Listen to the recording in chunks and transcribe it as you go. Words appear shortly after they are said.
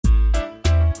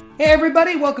Hey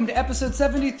everybody, welcome to episode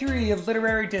 73 of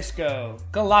Literary Disco,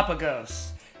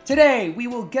 Galapagos. Today, we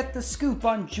will get the scoop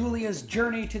on Julia's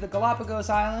journey to the Galapagos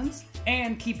Islands,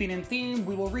 and keeping in theme,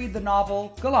 we will read the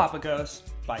novel Galapagos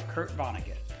by Kurt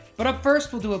Vonnegut. But up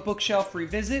first, we'll do a bookshelf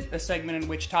revisit, a segment in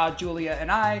which Todd, Julia,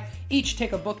 and I each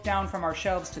take a book down from our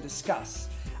shelves to discuss.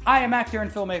 I am actor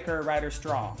and filmmaker Ryder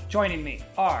Strong. Joining me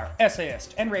are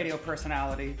essayist and radio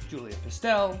personality Julia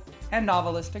Pistel, and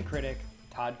novelist and critic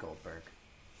Todd Goldberg.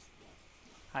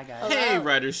 Hi guys. Hey,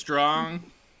 Ryder Strong.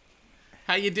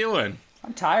 How you doing?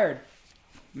 I'm tired.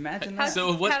 Imagine that.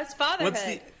 How's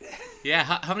fatherhood?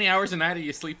 How many hours a night are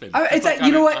you sleeping? On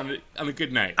a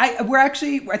good night.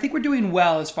 I think we're doing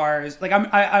well as far as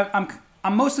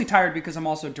I'm mostly tired because I'm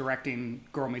also directing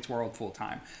Girl Meets World full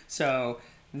time. So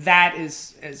that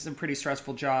is a pretty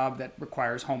stressful job that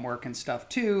requires homework and stuff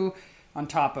too, on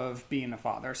top of being a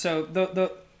father. So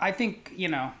I think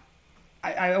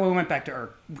I went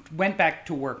back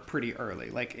to work pretty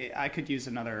early. Like I could use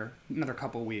another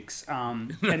couple weeks.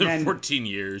 And then 14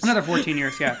 years. Another 14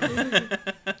 years, yeah.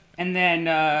 And then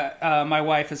my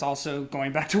wife is also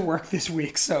going back to work this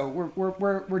week, so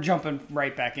we're jumping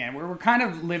right back in. We're kind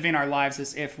of living our lives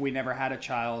as if we never had a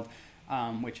child,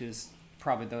 which is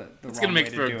probably the it's wrong way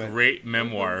to do it. It's going to make for a great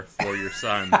memoir for your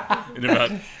son in about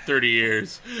 30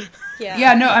 years.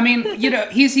 Yeah, no, I mean,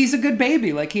 he's a good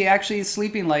baby. Like, he actually is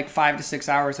sleeping like 5 to 6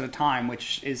 hours at a time,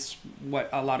 which is what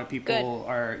a lot of people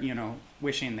are,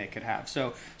 wishing they could have.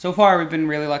 So far we've been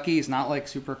really lucky. He's not like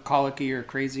super colicky or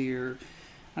crazy or,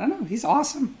 I don't know, he's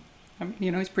awesome. I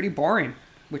mean, he's pretty boring,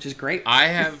 which is great. I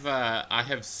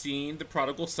have seen The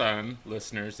Prodigal Son,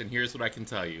 listeners, and here's what I can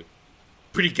tell you.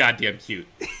 Pretty goddamn cute.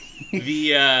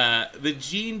 The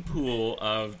gene pool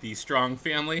of the Strong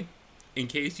family, in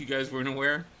case you guys weren't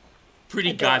aware,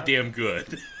 pretty goddamn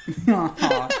good.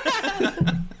 Yeah,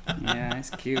 it's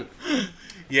cute.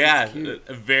 Yeah, it's cute.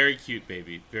 A very cute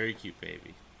baby. Very cute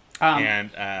baby.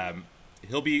 And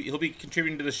he'll be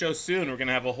contributing to the show soon. We're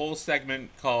gonna have a whole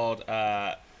segment called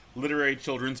Literary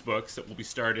Children's Books that will be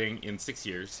starting in 6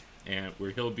 years, and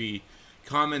where he'll be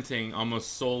commenting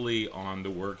almost solely on the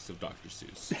works of Dr.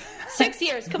 Seuss. 6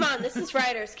 years, come on, this is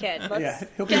Ryder's kid. Let's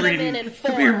he'll get be him reading. in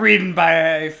 4. He'll be reading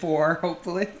by 4,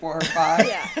 hopefully 4 or 5.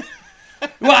 Yeah.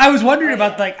 Well, I was wondering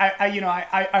about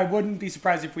I wouldn't be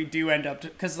surprised if we do end up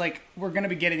because we're going to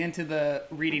be getting into the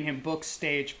reading him books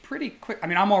stage pretty quick. I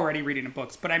mean, I'm already reading him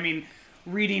books, but I mean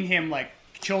reading him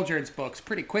children's books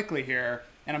pretty quickly here,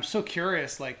 and I'm so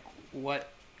curious what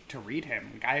to read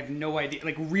him. I have no idea.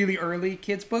 Really early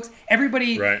kids books.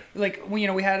 Everybody, right.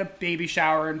 We had a baby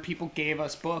shower and people gave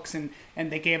us books and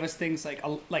they gave us things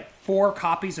like 4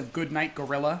 copies of Goodnight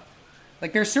Gorilla.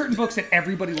 There's certain books that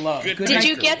everybody loves. Did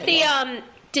you get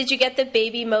the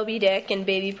Baby Moby Dick and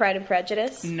Baby Pride and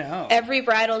Prejudice? No. Every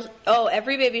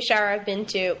baby shower I've been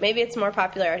to, maybe it's more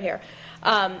popular out here.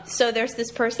 So there's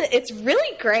this person, it's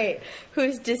really great,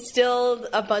 who's distilled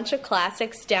a bunch of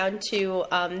classics down to,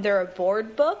 they're a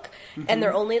board book, and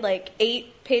they're only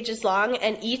 8 pages long,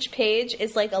 and each page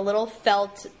is a little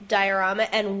felt diorama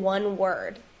and one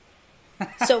word.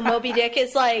 So Moby Dick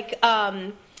is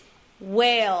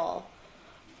whale,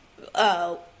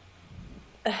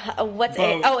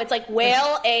 it's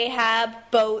whale, Ahab,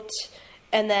 boat,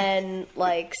 and then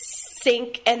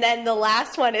sink, and then the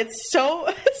last one, it's so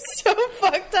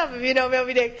fucked up. If you know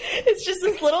Moby Dick, it's just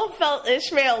this little felt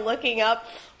Ishmael looking up,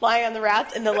 lying on the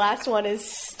raft, and the last one is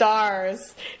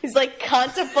stars. He's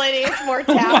contemplating his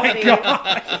mortality. Oh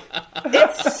my God.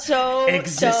 It's so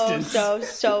Existence.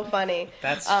 so funny.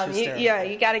 That's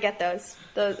you got to get those.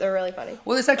 Those are really funny.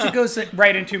 Well, this actually goes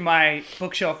right into my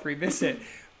bookshelf revisit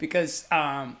because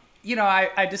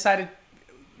I decided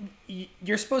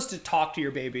you're supposed to talk to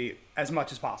your baby as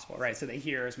much as possible, right? So they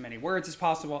hear as many words as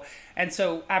possible. And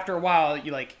so after a while,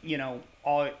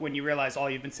 when you realize all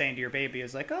you've been saying to your baby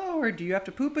is or do you have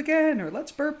to poop again? Or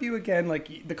let's burp you again.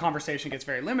 The conversation gets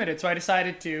very limited. So I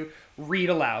decided to read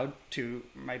aloud to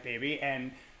my baby,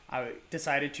 and I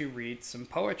decided to read some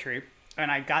poetry.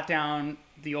 And I got down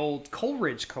the old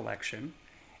Coleridge collection,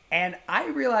 and I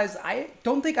realized I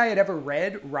don't think I had ever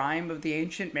read Rime of the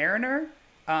Ancient Mariner.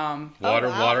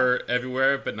 Water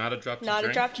everywhere, but not a drop to drink. Not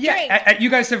a drop to drink. Yeah, you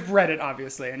guys have read it,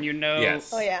 obviously, and you know.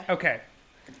 Yes. Oh, yeah. Okay.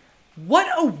 What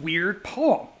a weird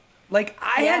poem.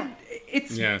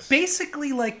 It's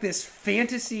basically this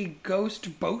fantasy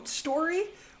ghost boat story.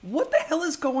 What the hell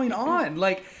is going on?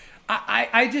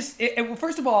 Well,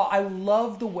 first of all, I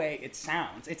love the way it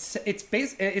sounds. It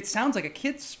sounds like a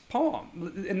kid's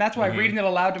poem, and that's why reading it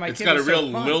aloud to my kids. It's got a real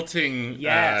so fun. lilting,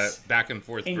 back and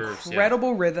forth verse.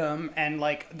 Incredible rhythm, and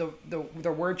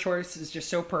the word choice is just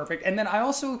so perfect. And then I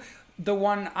also the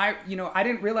one I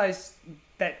didn't realize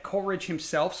that Coleridge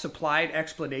himself supplied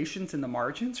explanations in the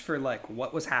margins for like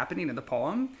what was happening in the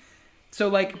poem. So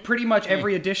like pretty much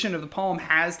every edition of the poem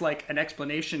has like an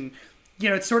explanation.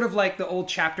 It's sort of like the old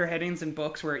chapter headings in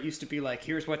books where it used to be like,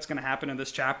 here's what's going to happen in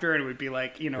this chapter. And it would be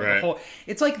like, Right. the whole,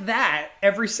 it's like that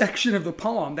every section of the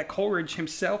poem that Coleridge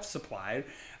himself supplied.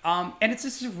 And it's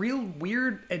just a real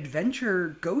weird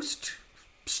adventure ghost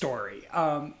story.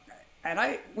 And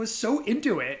I was so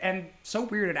into it and so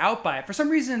weirded out by it. For some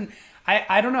reason,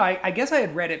 I don't know. I guess I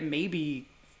had read it maybe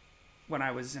when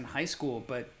I was in high school,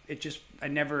 but it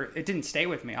didn't stay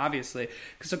with me, obviously.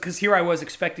 Because here I was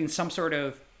expecting some sort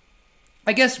of,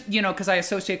 I guess, because I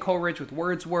associate Coleridge with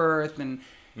Wordsworth and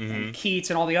Keats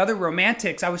and all the other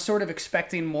romantics, I was sort of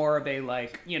expecting more of a,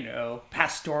 like,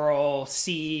 pastoral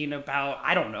scene about,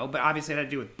 I don't know, but obviously it had to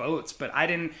do with boats, but I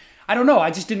don't know,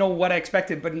 I just didn't know what I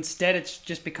expected, but instead it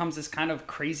just becomes this kind of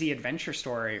crazy adventure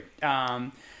story.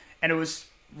 And it was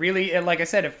really, like I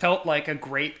said, it felt like a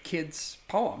great kid's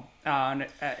poem. A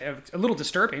little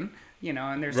disturbing,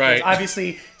 and there's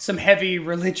obviously some heavy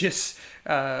religious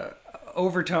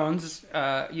overtones,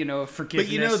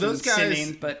 forgiveness those and guys,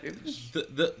 sinning, but it was...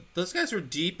 those guys were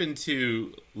deep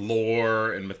into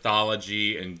lore and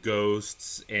mythology and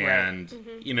ghosts, and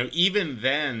even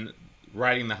then,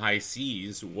 writing the High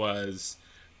Seas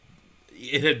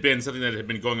it had been something that had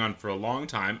been going on for a long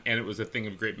time, and it was a thing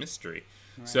of great mystery.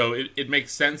 Right. So it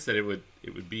makes sense that it would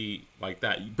be like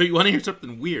that. But you want to hear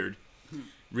something weird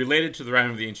related to the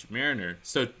Rime of the Ancient Mariner?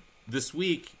 So this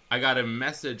week I got a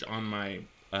message on my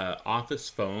office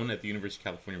phone at the University of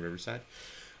California, Riverside,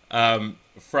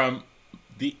 from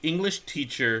the English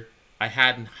teacher I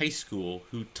had in high school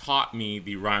who taught me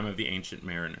the Rime of the Ancient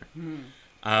Mariner.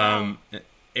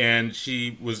 And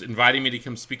she was inviting me to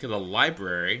come speak at the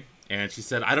library, and she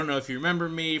said, I don't know if you remember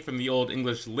me from the old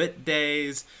English Lit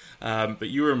days, but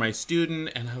you were my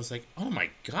student. And I was like, oh my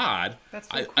God. That's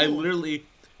so cool. I literally,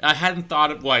 I hadn't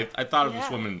thought of, I thought of this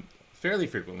woman fairly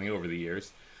frequently over the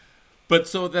years. But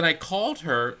so then I called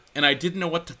her, and I didn't know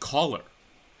what to call her.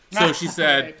 So she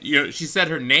said, she said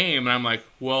her name, and I'm like,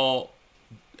 well,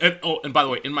 and by the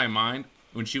way, in my mind,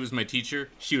 when she was my teacher,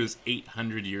 she was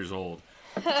 800 years old.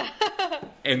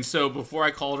 And so before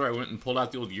I called her, I went and pulled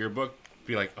out the old yearbook,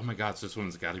 be like, oh my God, so this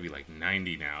woman's got to be like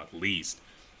 90 now at least.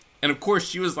 And of course,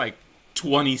 she was like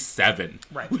 27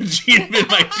 when she had been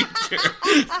my teacher.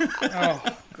 Oh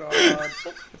God,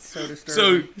 it's so disturbing.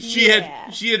 So she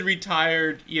had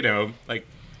retired, like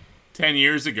 10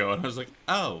 years ago, and I was like,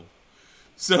 oh,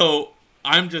 so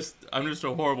I'm just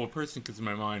a horrible person because in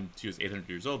my mind she was 800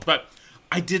 years old, but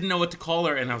I didn't know what to call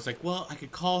her, and I was like, well, I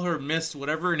could call her Miss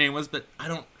whatever her name was, but I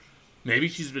don't. Maybe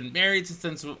she's been married since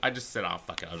then, so I just said, oh,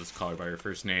 fuck it, I'll just call her by her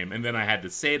first name. And then I had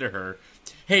to say to her,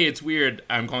 hey, it's weird,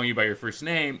 I'm calling you by your first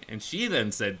name. And she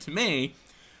then said to me,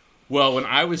 well, when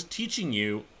I was teaching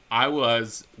you, I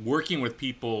was working with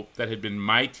people that had been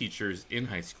my teachers in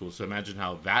high school, so imagine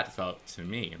how that felt to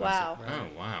me. And wow. I was like,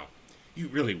 oh, wow. You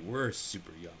really were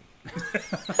super young.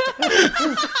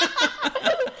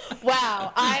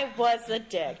 Wow, I was a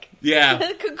dick. Yeah.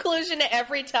 The conclusion to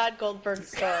every Todd Goldberg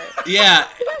story. Yeah.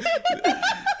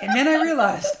 And then I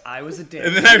realized I was a dick.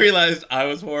 And then I realized I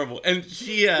was horrible. And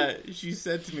she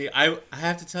said to me, I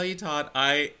have to tell you, Todd,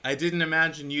 I didn't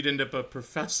imagine you'd end up a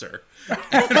professor.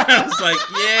 And I was like,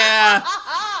 yeah.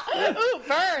 Ooh,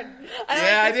 burn.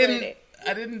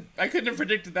 I couldn't have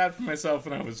predicted that for myself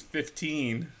when I was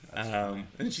 15.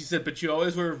 And she said, but you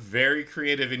always were very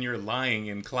creative in your lying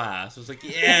in class. I was like,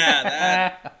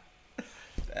 yeah,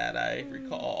 that I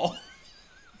recall.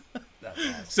 That's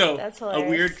awesome. So, that's a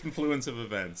weird confluence of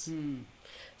events.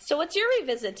 So what's your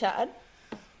revisit, Todd?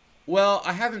 Well,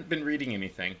 I haven't been reading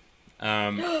anything.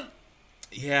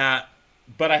 Yeah,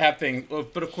 but I have things. Well,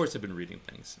 but of course I've been reading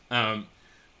things.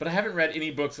 But I haven't read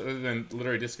any books other than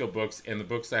Literary Disco books and the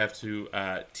books I have to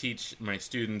teach my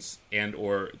students and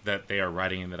or that they are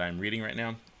writing and that I'm reading right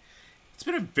now. It's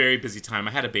been a very busy time.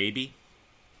 I had a baby.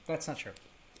 That's not true.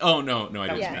 Oh, no, I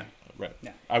didn't. Yeah. Right.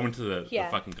 Yeah. I went to the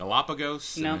fucking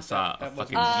Galapagos and I saw a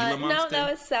fucking Gila monster.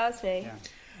 No, that was me.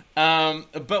 Yeah.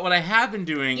 But what I have been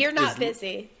doing You're not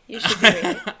busy. You should be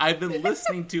reading. I've been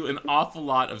listening to an awful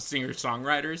lot of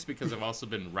singer-songwriters because I've also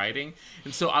been writing.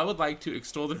 And so I would like to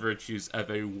extol the virtues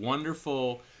of a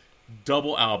wonderful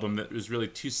double album that was really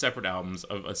two separate albums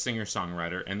of a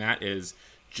singer-songwriter, and that is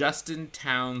Justin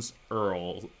Townes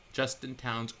Earle's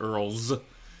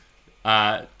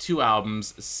 2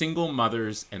 albums, Single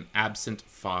Mothers and Absent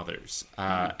Fathers.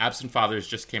 Absent Fathers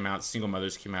just came out. Single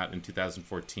Mothers came out in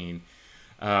 2014.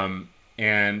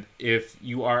 And if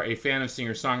you are a fan of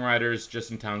singer-songwriters,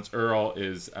 Justin Townes Earle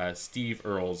is Steve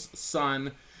Earle's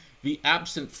son. the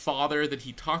absent father that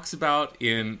he talks about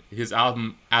in his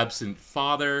album Absent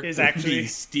Father is actually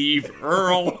Steve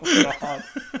Earle.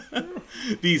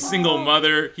 The single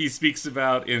mother he speaks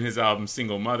about in his album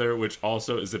Single Mother, which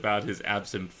also is about his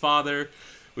absent father,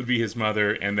 would be his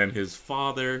mother, and then his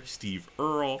father, Steve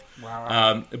Earle.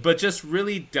 Wow. But just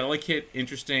really delicate,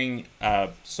 interesting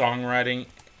songwriting.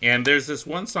 And there's this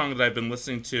one song that I've been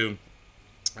listening to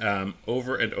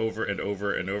over and over and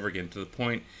over and over again, to the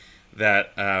point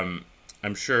that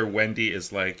I'm sure Wendy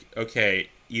is like, okay,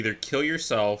 either kill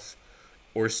yourself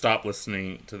or stop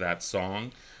listening to that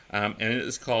song. And it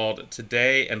is called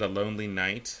Today and a Lonely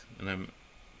Night. And I'm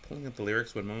pulling up the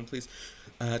lyrics. One moment, please.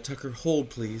 Tucker, hold,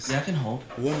 please. Yeah, I can hold.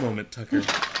 One moment, Tucker.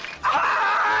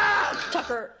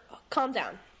 Tucker, calm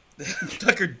down.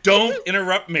 Tucker, don't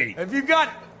interrupt me. Have you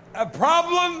got a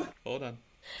problem? Hold on.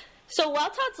 So while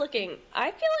Todd's looking,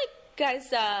 I feel like,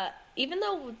 guys, even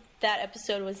though that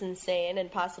episode was insane and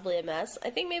possibly a mess, I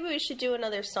think maybe we should do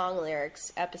another song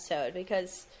lyrics episode,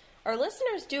 because our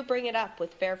listeners do bring it up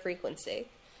with fair frequency.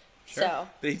 Sure. So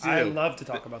They do. I love to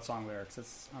talk about song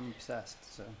lyrics. I'm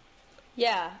obsessed. So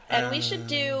yeah, and we should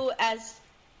do, as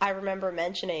I remember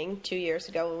mentioning 2 years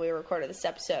ago when we recorded this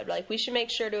episode, like we should make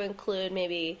sure to include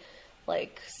maybe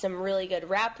like some really good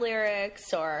rap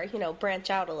lyrics, or branch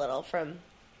out a little from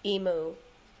emo.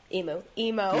 you know,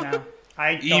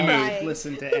 I don't Emo.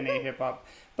 listen to any hip hop,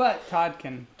 but Todd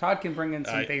can bring in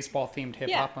some baseball themed hip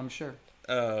hop. Yeah. I'm sure.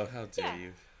 Oh, how dare Yeah.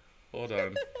 you. Hold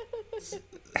on.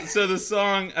 So the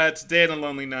song Today and a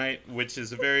Lonely Night, which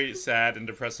is a very sad and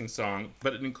depressing song,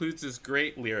 but it includes this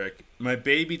great lyric. My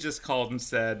baby just called and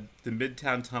said, the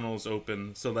Midtown Tunnel is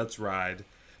open, so let's ride.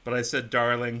 But I said,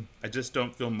 darling, I just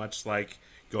don't feel much like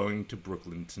going to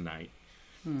Brooklyn tonight.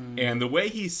 And the way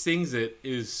he sings it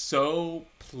is so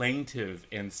plaintive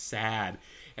and sad.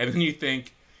 And then you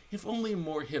think, if only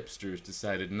more hipsters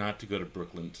decided not to go to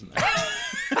Brooklyn tonight.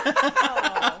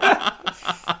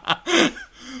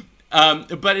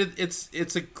 But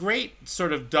it's a great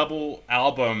sort of double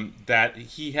album that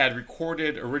he had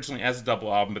recorded originally as a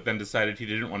double album, but then decided he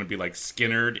didn't want to be like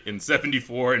Skinner in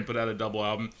 '74 and put out a double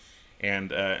album,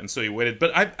 and so he waited.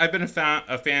 But I've been a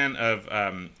fan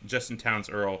of Justin Townes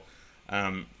Earle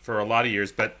for a lot of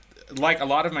years. But like a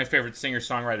lot of my favorite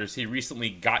singer-songwriters, he recently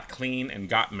got clean and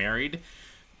got married.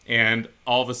 And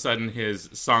all of a sudden, his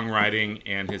songwriting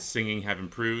and his singing have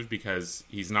improved because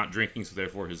he's not drinking, so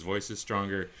therefore his voice is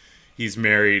stronger. He's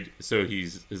married, so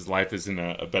his life is in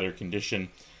a better condition.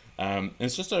 And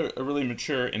it's just a really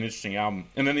mature and interesting album.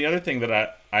 And then the other thing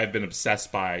that I've been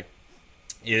obsessed by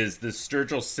is the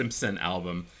Sturgill Simpson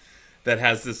album that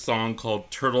has this song called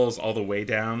Turtles All the Way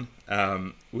Down,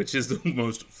 which is the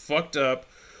most fucked up,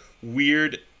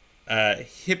 weird,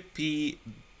 hippie...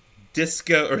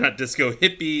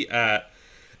 hippie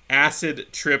acid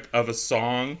trip of a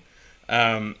song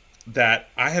that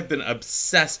I have been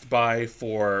obsessed by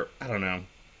for,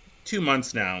 2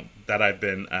 months now, that I've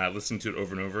been listening to it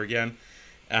over and over again.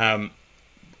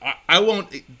 I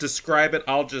won't describe it.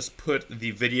 I'll just put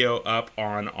the video up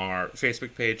on our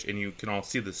Facebook page, and you can all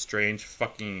see the strange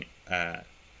fucking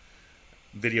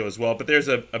video as well. But there's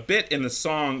a bit in the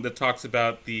song that talks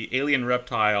about the alien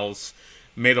reptiles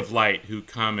made of light who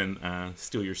come and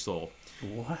steal your soul.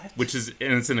 What? And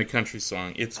it's in a country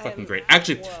song. It's fucking great.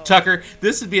 Actually, Tucker,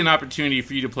 this would be an opportunity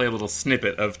for you to play a little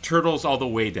snippet of Turtles All the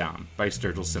Way Down by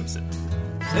Sturgill Simpson.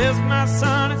 Says my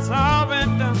son, it's all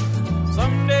been done.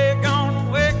 Someday you're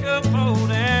gonna wake up old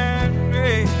and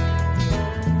gray.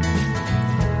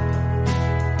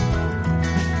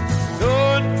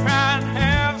 Go and try and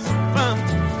have some fun,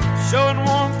 showing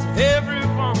warmth to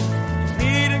everyone.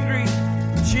 Meet and greet,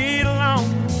 cheat along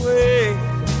the way.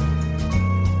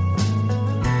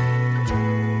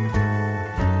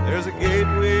 There's a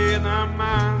gateway in our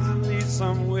minds that leads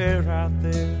somewhere out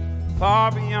there,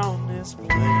 far beyond this place.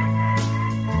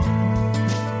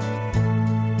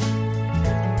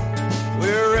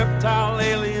 We're reptile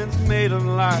aliens made of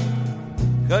light.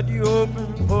 Cut you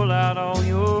open, pull out all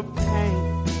your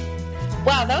pain.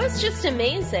 Wow, that was just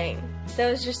amazing. That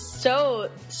was just so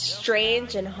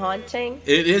strange and haunting.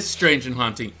 It is strange and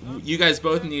haunting. You guys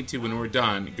both need to, when we're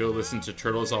done, go listen to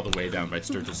Turtles All the Way Down by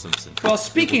Sturgill Simpson. Well,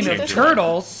 speaking of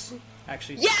turtles,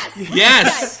 actually, Yes!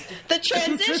 Yes! The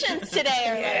transitions today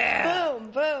are like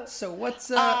boom, boom. So what's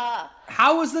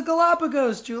how was the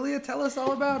Galapagos, Julia? Tell us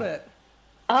all about it.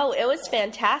 Oh, it was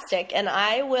fantastic, and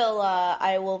I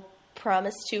will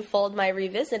promise to fold my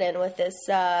revisit in with this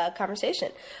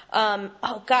conversation.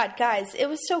 Oh God, guys, it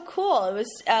was so cool. It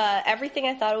was everything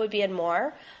I thought it would be and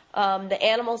more. The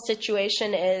animal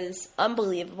situation is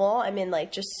unbelievable. I mean,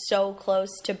 like, just so close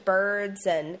to birds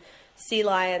and sea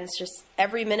lions just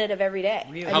every minute of every day.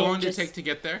 Really? How long did it take to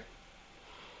get there?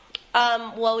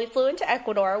 Well, we flew into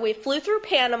Ecuador. We flew through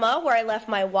Panama, where I left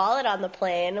my wallet on the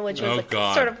plane, which was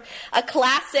sort of a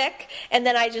classic. And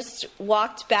then I just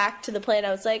walked back to the plane.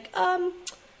 I was like, I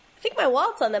think my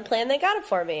wallet's on that plane. They got it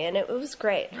for me, and it was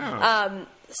great. Oh.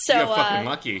 So you got fucking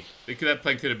lucky. That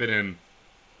plane could have been in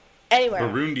anywhere.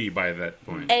 Burundi by that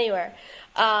point. Anywhere.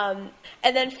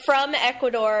 And then from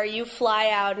Ecuador, you fly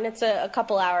out, and it's a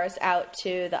couple hours out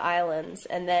to the islands,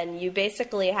 and then you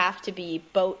basically have to be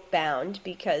boat bound,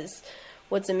 because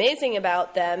what's amazing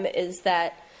about them is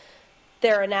that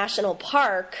they're a national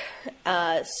park,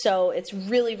 so it's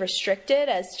really restricted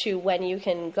as to when you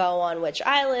can go on which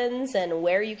islands and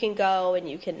where you can go, and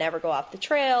you can never go off the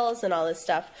trails and all this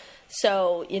stuff.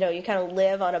 So, you kind of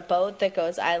live on a boat that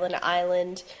goes island to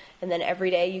island, and then every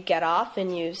day you get off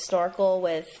and you snorkel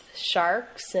with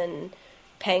sharks and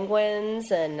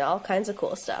penguins and all kinds of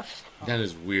cool stuff. That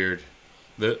is weird.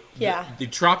 The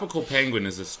tropical penguin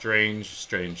is a strange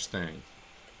thing.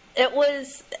 It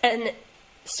was, and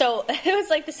so it was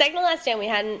like the second to last day, and we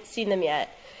hadn't seen them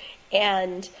yet.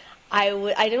 And I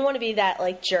didn't want to be that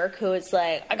like jerk who was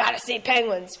like, I gotta see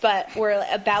penguins, but we're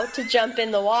about to jump in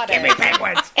the water. Give me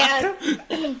penguins!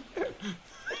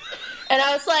 And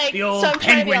I was like, the old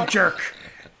penguin jerk.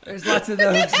 There's lots of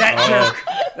those. That jerk.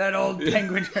 That old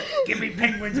penguin jerk. Give me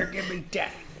penguins or give me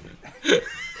death.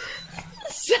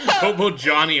 Bobo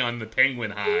Johnny on the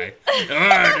penguin high.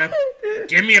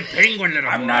 Give me a penguin, little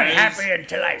I'm not happy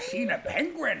until I've seen a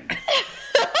penguin.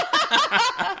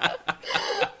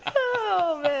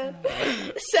 Oh, man.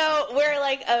 So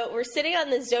we're sitting on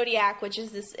the Zodiac, which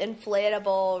is this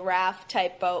inflatable raft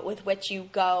type boat with which you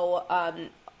go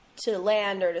to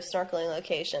land or to snorkeling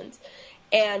locations.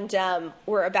 And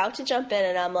we're about to jump in,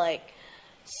 and I'm like,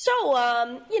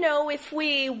 so, if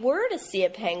we were to see a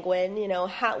penguin,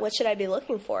 what should I be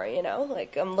looking for,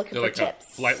 Like, I'm looking for tips.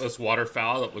 A flightless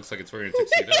waterfowl that looks like it's wearing a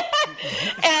tuxedo.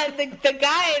 And the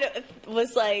guide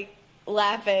was, like,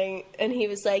 laughing, and he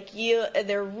was like,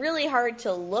 they're really hard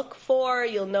to look for.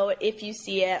 You'll know it if you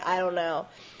see it. I don't know.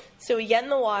 So we get in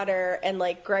the water, and,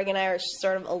 like, Greg and I are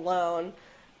sort of alone.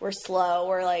 We're slow.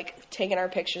 We're, like, taking our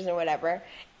pictures and whatever.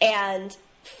 And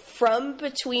from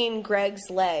between Greg's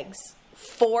legs,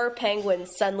 4 penguins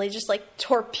suddenly just, like,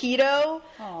 torpedo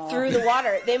through the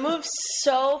water. They move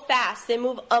so fast. They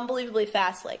move unbelievably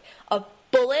fast, like a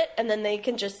bullet, and then they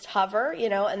can just hover,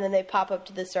 and then they pop up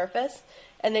to the surface,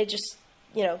 and they just,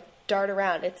 dart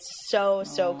around. It's so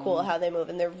cool how they move,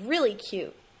 and they're really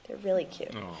cute. They're really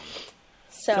cute. Oh.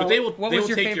 So they will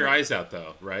take your eyes out,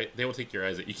 though, right? They will take your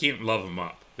eyes out. You can't love them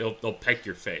up. They'll peck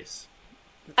your face.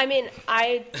 I mean,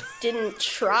 I didn't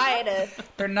try to.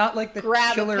 They're not like the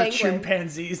killer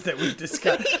chimpanzees that we've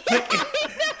discussed.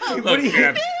 Look,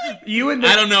 man, you and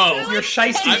I don't know. Your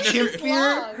shiesty chimp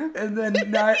fear, and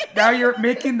then now you're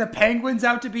making the penguins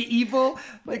out to be evil.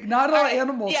 Like, not all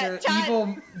animals are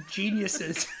evil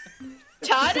geniuses.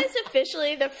 Todd is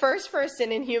officially the first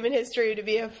person in human history to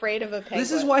be afraid of a penguin.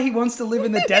 This is why he wants to live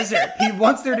in the desert. He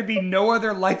wants there to be no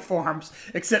other life forms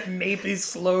except maybe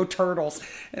slow turtles.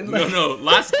 And No.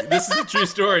 This is a true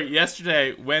story.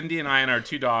 Yesterday, Wendy and I and our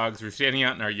 2 dogs were standing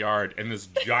out in our yard, and this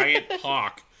giant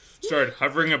hawk started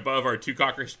hovering above our 2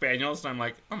 Cocker Spaniels, and I'm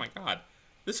like, oh my God,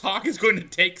 this hawk is going to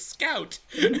take Scout.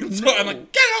 And so I'm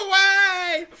like, get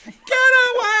away! Get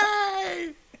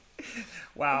away!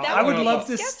 Wow, I would love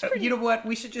to. You know what?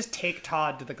 We should just take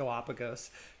Todd to the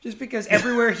Galapagos. Just because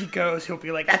everywhere he goes, he'll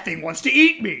be like, that thing wants to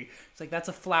eat me. It's like, that's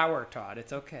a flower, Todd.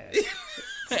 It's okay.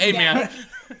 Hey, man.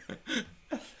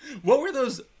 What were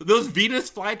those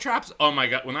Venus flytraps? Oh, my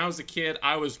God. When I was a kid,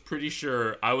 I was pretty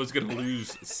sure I was going to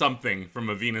lose something from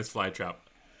a Venus flytrap.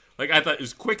 Like, I thought it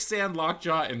was quicksand,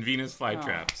 lockjaw, and Venus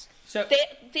flytraps. So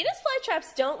Venus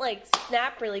flytraps don't, like,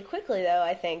 snap really quickly, though,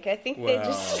 I think. I think they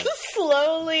just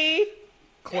slowly...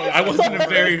 I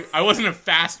wasn't a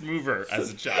fast mover as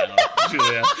a child,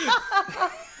 Julia.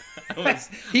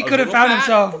 He could have found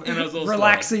himself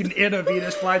relaxing in a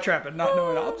Venus flytrap and not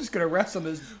knowing, I'm just going to rest on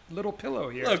this little pillow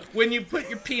here. Look, when you put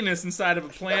your penis inside of a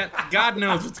plant, God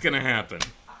knows what's going to happen.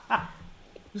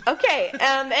 Okay,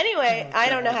 anyway, I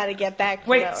don't know how to get back.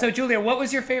 Wait, so Julia, what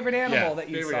was your favorite animal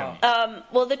that you saw?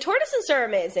 Well, the tortoises are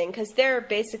amazing because they're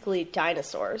basically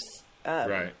dinosaurs.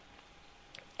 Right.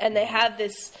 And they have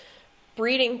this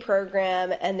breeding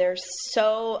program, and they're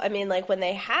like, when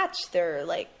they hatch, they're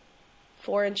like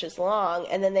 4 inches long,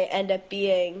 and then they end up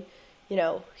being,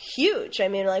 huge. I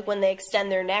mean, like, when they extend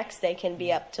their necks, they can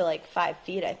be up to like 5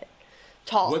 feet, I think,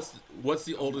 tall. What's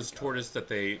the oldest tortoise that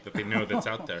they know that's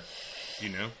out there? Do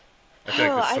you know?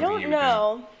 I don't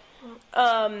know.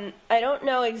 I don't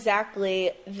know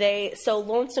exactly. So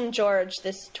Lonesome George,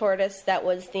 this tortoise that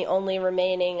was the only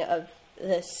remaining of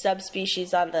the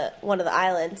subspecies on one of the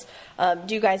islands.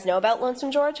 Do you guys know about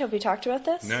Lonesome George? Have we talked about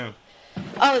this? No.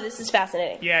 Oh, this is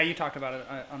fascinating. Yeah, you talked about it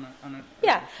on a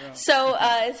Yeah. show.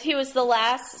 So he was the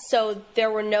last. So there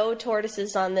were no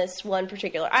tortoises on this one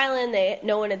particular island.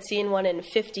 No one had seen one in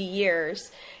 50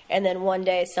 years. And then one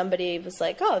day somebody was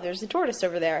like, "Oh, there's a tortoise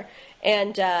over there,"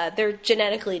 and they're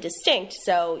genetically distinct.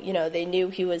 So they knew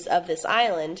he was of this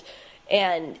island,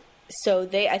 and so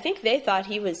I think they thought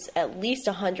he was at least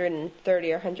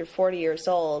 130 or 140 years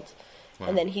old, Wow.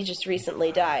 and then he just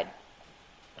recently died.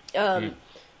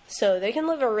 So they can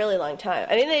live a really long time.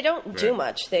 I mean, they don't do Right.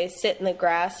 much. They sit in the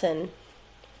grass and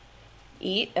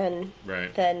eat, and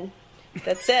Right. then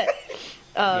that's it.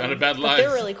 Not a bad But life.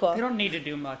 they're really cool. They don't need to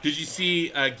do much. Did you see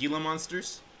Gila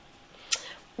monsters?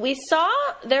 We saw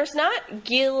there's not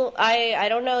Gila. I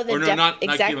don't know the Or no, not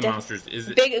exact Gila monsters. Is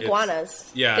it big it's-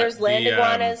 iguanas. Yeah, There's land the,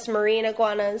 iguanas, marine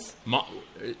iguanas.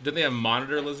 Did they have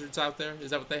monitor lizards out there?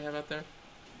 Is that what they have out there?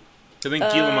 I think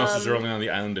Gila monsters are only on the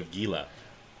island of Gila.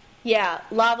 Yeah,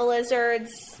 lava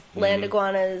lizards, land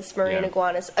iguanas, marine Yeah.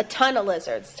 iguanas, a ton of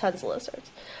lizards, tons of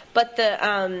lizards. But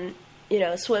the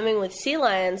swimming with sea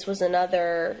lions was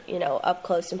another, up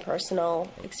close and personal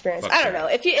experience. Fuck I don't yeah. know.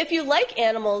 If you like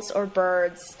animals or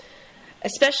birds,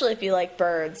 especially if you like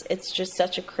birds, it's just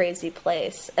such a crazy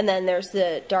place. And then there's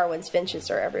the Darwin's finches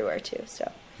are everywhere too.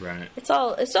 So Right. it's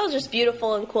all just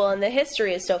beautiful and cool, and the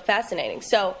history is so fascinating.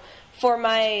 So for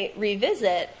my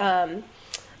revisit,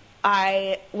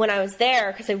 when I was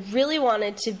there, because I really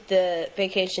wanted the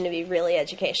vacation to be really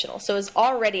educational. So it was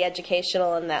already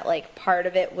educational in that, part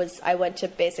of it was I went to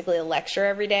basically a lecture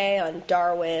every day on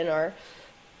Darwin or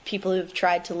people who've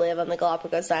tried to live on the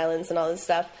Galapagos Islands and all this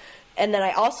stuff. And then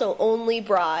I also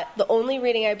the only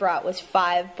reading I brought was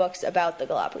 5 books about the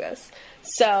Galapagos.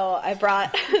 So I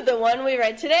brought the one we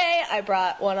read today, I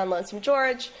brought one on Lonesome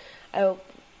George, I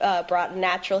brought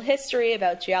natural history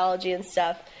about geology and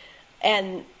stuff,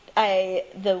 and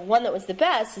the one that was the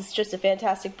best is just a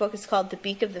fantastic book. It's called The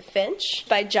Beak of the Finch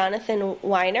by Jonathan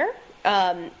Weiner.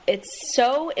 It's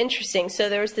so interesting. So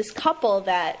there was this couple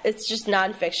it's just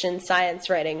nonfiction, science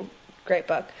writing, great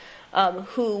book,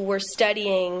 who were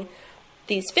studying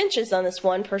these finches on this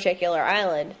one particular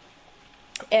island.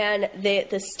 And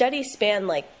the study spanned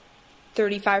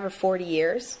 35 or 40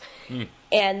 years.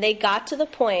 And they got to the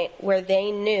point where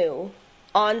they knew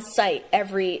on site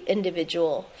every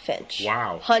individual finch.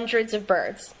 Wow. Hundreds of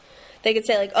birds. They could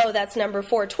say oh, that's number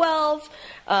 412.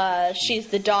 She's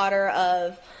the daughter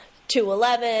of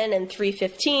 211 and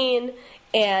 315.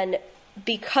 And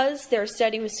because their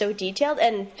study was so detailed,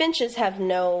 and finches have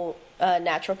no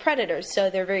natural predators, so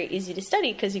they're very easy to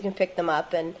study because you can pick them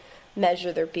up and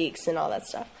measure their beaks and all that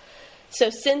stuff. So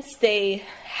since they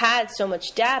had so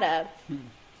much data,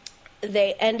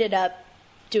 they ended up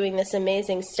doing this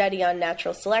amazing study on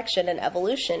natural selection and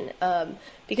evolution,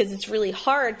 because it's really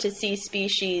hard to see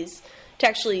species to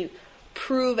actually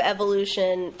prove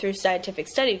evolution through scientific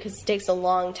study, because it takes a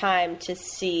long time to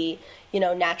see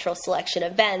natural selection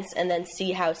events and then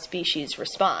see how species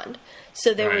respond.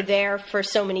 So they were Right. there for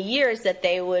so many years that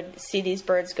they would see these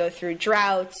birds go through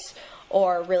droughts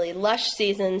or really lush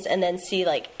seasons and then see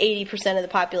 80% of the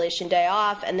population die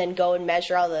off and then go and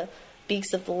measure all the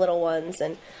beaks of the little ones.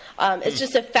 And it's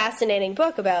just a fascinating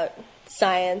book about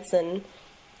science and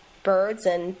birds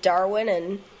and Darwin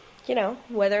and,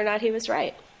 whether or not he was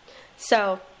right.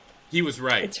 So He was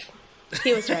right.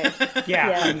 he was right. Yeah,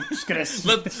 Yeah. I'm just gonna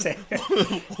say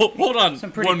Hold on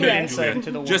some pretty 1 good minute, insight Julia.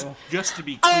 into the Just world. to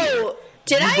be clear, Oh,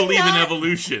 did you I believe in not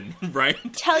evolution, right?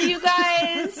 tell you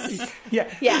guys? Yeah,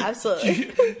 Yeah,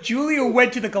 absolutely. Julia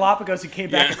went to the Galapagos and came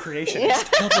back Yeah. to creation. Yeah.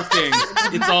 Couple things.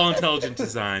 It's all intelligent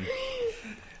design.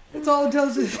 It's all it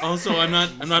tells us. Also, I'm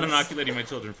not inoculating my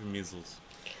children from measles.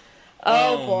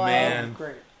 Oh, boy. man.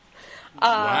 Great.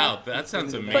 Wow, that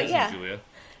sounds amazing, yeah. Julia.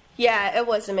 Yeah, it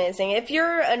was amazing. If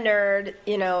you're a nerd,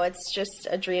 it's just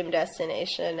a dream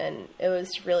destination, and it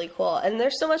was really cool. And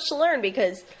there's so much to learn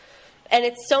and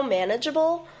it's so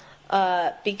manageable,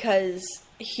 because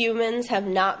humans have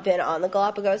not been on the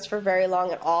Galapagos for very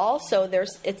long at all. So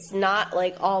it's not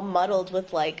all muddled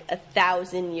with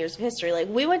 1,000 years of history.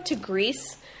 We went to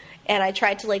Greece, and I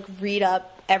tried to read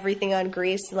up everything on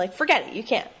Greece, and forget it, you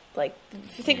can't.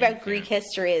 If you think about Greek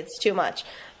history, it's too much.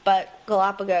 But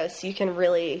Galapagos, you can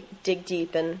really dig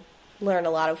deep and learn a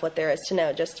lot of what there is to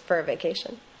know just for a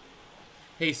vacation.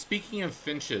 Hey, speaking of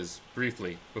finches,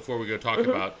 briefly, before we go talk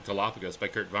about Galapagos by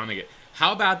Kurt Vonnegut,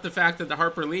 how about the fact that the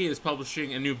Harper Lee is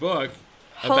publishing a new book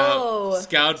about Oh.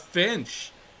 Scout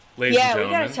Finch? ladies and Yeah, we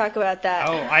gentlemen. gotta talk about that.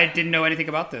 Oh, I didn't know anything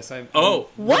about this.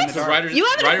 What? So Ryder's, You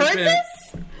haven't Ryder's heard been,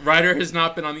 this? Ryder has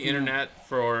not been on the internet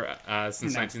for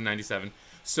since 1997.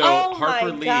 So Oh Harper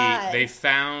my Lee, God. they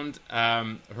found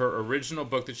her original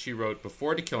book that she wrote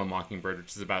before To Kill a Mockingbird,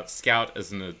 which is about Scout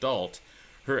as an adult.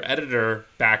 Her editor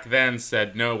back then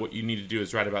said, no, what you need to do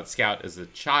is write about Scout as a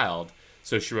child.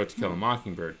 So she wrote To Kill a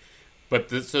Mockingbird. But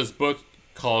this book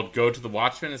called Go to the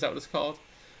Watchman, is that what it's called?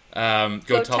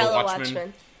 Go Tell the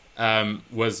Watchman.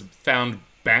 Was found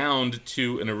bound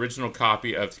to an original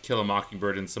copy of To Kill a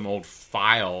Mockingbird in some old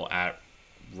file at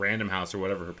Random House or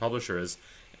whatever her publisher is.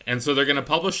 And so they're going to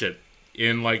publish it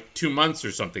in like 2 months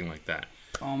or something like that.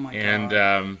 Oh my god.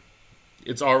 And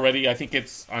it's already, I think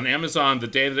it's on Amazon, the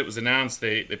day that it was announced,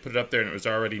 they put it up there and it was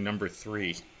already number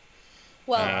 3.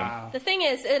 Well, the thing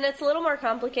is, and it's a little more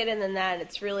complicated than that, and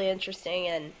it's really interesting,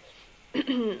 and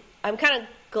I'm kind of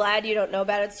glad you don't know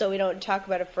about it so we don't talk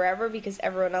about it forever because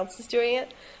everyone else is doing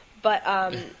it. But,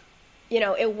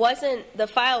 it wasn't, the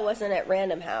file wasn't at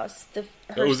Random House.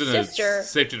 Her it was in sister, a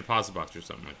safety deposit box or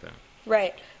something like that.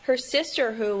 Right. Her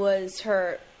sister, who was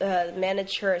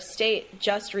managed her estate,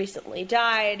 just recently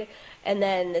died, and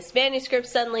then this manuscript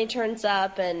suddenly turns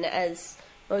up, and as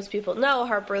most people know,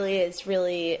 Harper Lee is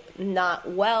really not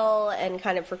well and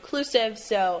kind of reclusive,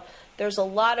 so there's a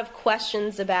lot of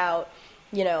questions about,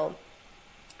 in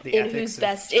whose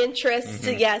best interest,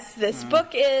 yes, this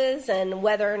book is, and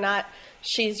whether or not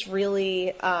she's really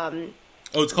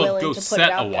it's called Go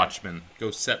Set a Watchman. Go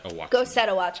Set a Watchman. Go Set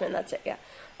a Watchman, that's it, yeah.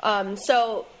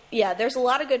 There's a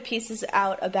lot of good pieces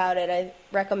out about it. I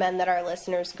recommend that our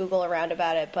listeners Google around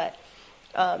about it, but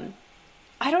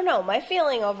I don't know. My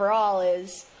feeling overall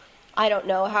is I don't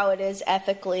know how it is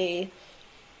ethically,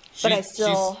 but I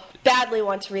still badly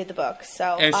want to read the book.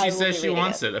 So and she says she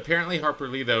wants it. Apparently, Harper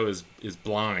Lee though is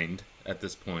blind at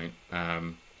this point,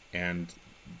 and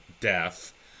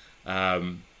deaf,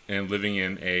 and living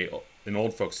in an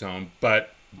old folks home. But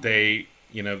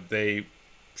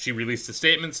she released a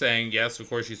statement saying yes, of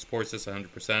course she supports this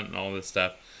 100% and all this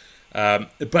stuff.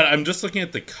 But I'm just looking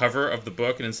at the cover of the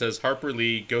book, and it says Harper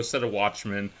Lee, Go Set a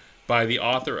Watchman, by the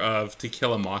author of To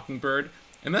Kill a Mockingbird.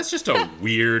 And that's just a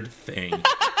weird thing.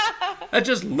 That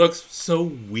just looks so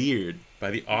weird,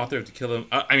 by the author of To Kill a...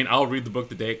 I mean, I'll read the book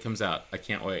the day it comes out. I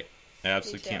can't wait. I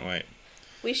absolutely can't wait.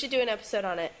 We should do an episode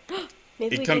on it.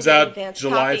 Maybe it comes out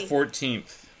July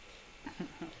 14th.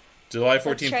 July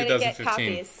 14th,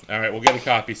 2015. All right, we'll get a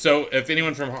copy. So if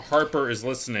anyone from Harper is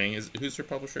listening, who's her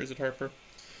publisher? Is it Harper?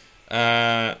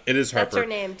 It is Harper. That's her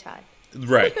name, Todd.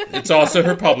 Right. It's also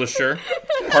her publisher.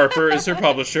 Harper is her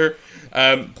publisher.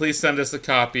 Please send us a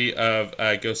copy of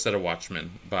Go Set a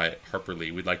Watchman by Harper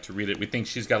Lee. We'd like to read it. We think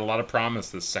she's got a lot of promise,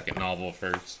 this second novel of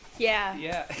hers.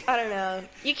 Yeah. I don't know.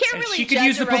 You can't really she judge could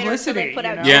use the publicity.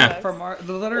 From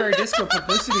the literary disco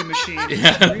publicity machine.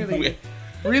 Yeah.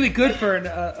 Really good for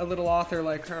a little author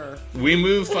like her. We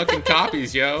move fucking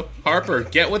copies, yo. Harper,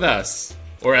 get with us.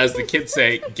 Or as the kids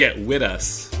say, get with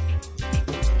us.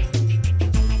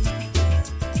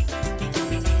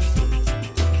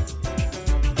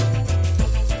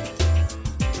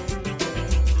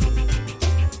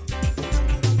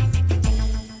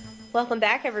 Welcome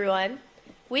back, everyone.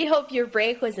 We hope your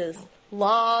break was as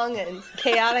long and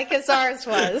chaotic as ours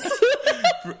was.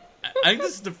 I think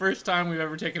this is the first time we've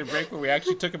ever taken a break where we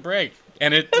actually took a break.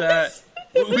 And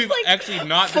we've like actually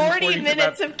not 40 been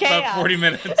minutes for of chaos. about 40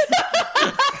 minutes.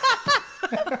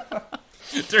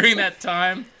 During that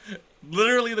time,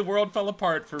 literally the world fell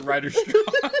apart for Ryder Strong.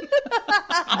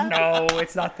 No,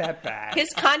 it's not that bad. His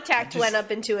contact went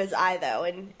up into his eye, though,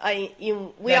 and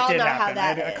we all know how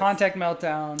that is. A contact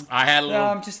meltdown. I had a little...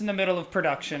 I'm just in the middle of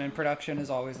production, and production is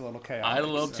always a little chaotic. I had a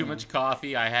little too much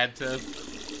coffee. I had to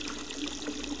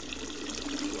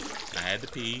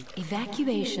pee.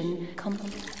 Evacuation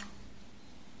complete.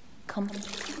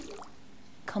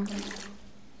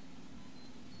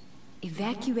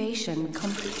 Evacuation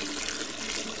complete.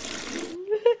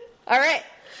 All right.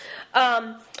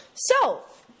 So,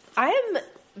 I am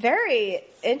very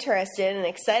interested and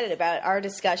excited about our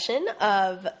discussion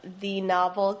of the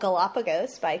novel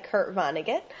Galapagos by Kurt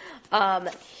Vonnegut.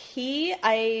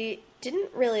 I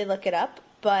didn't really look it up,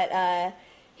 but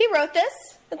he wrote this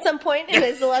at some point in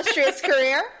his illustrious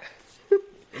career.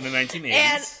 In the 1980s.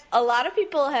 And a lot of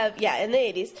people have, in the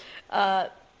 80s.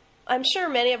 I'm sure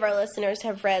many of our listeners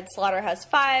have read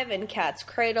Slaughterhouse-Five and Cat's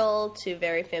Cradle, two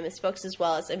very famous books, as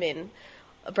well as, A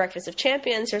Breakfast of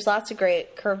Champions. There's lots of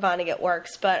great Kurt Vonnegut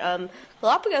works, but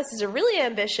Galapagos is a really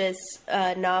ambitious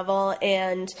novel,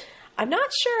 and I'm not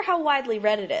sure how widely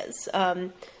read it is.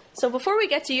 So before we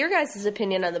get to your guys'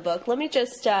 opinion on the book, let me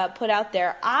just put out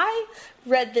there, I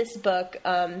read this book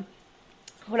when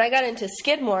I got into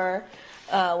Skidmore,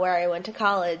 where I went to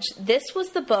college. This was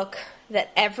the book that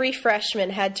every freshman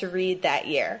had to read that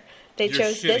year. They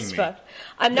chose this book.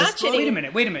 I'm not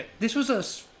shitting. Wait a minute. This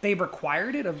was they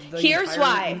required it of the Here's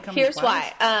why. incoming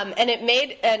class? And it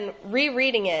made, and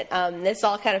rereading it, this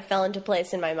all kind of fell into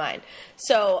place in my mind.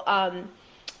 So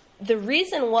the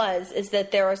reason is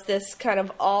that there was this kind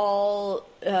of all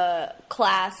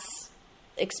class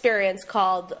experience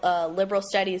called Liberal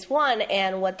Studies 1,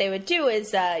 and what they would do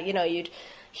is, you'd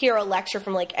hear a lecture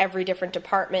from like every different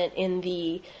department in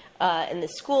the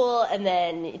school, and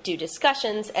then do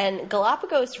discussions. And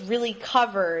Galapagos really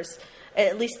covers,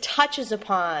 at least touches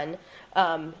upon,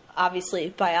 obviously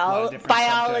biology,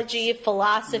 subjects.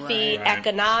 philosophy,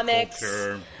 economics,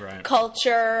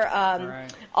 culture,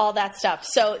 all that stuff.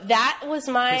 So that was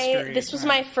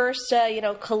my first,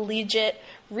 collegiate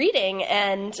reading,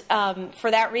 and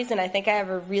for that reason, I think I have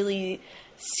a really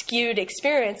skewed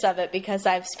experience of it because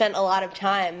I've spent a lot of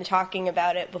time talking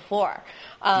about it before.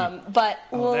 But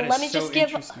let me just give.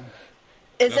 Isn't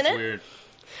That's it? Weird.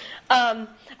 I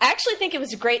actually think it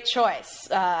was a great choice,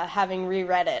 having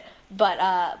reread it.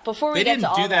 But before we They get to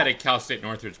all didn't do that at Cal State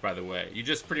Northridge, by the way. You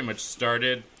just pretty much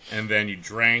started, and then you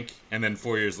drank, and then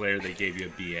 4 years later they gave you a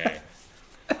BA.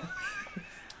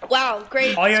 wow,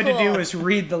 great! All you had to school. do was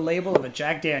read the label of a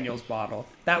Jack Daniel's bottle.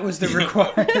 That was the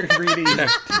required reading.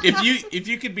 If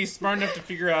you could be smart enough to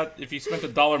figure out if you spent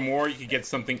 $1 more, you could get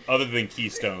something other than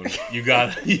Keystone. You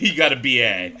got a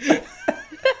BA.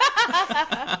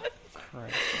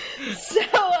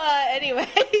 So anyway,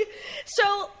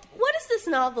 so what is this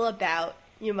novel about?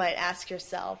 You might ask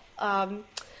yourself.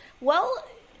 Well,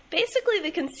 basically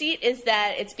the conceit is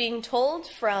that it's being told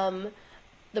from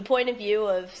the point of view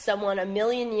of someone a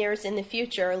million years in the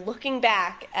future, looking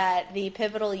back at the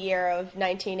pivotal year of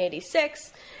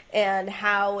 1986 and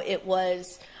how it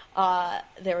was,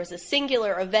 there was a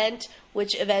singular event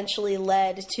which eventually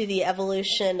led to the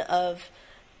evolution of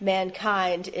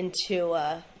mankind into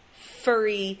a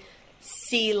furry,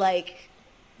 sea-like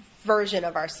version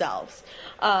of ourselves.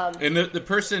 And the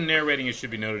person narrating it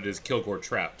should be noted as Kilgore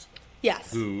Trout. Yes.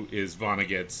 Who is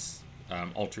Vonnegut's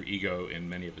alter ego in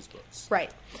many of his books.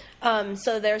 Right.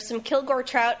 So there's some Kilgore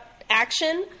Trout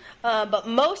action, but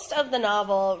most of the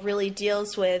novel really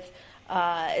deals with,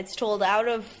 it's told out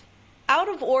of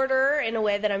order in a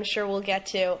way that I'm sure we'll get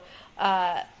to,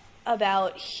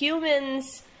 about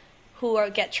humans who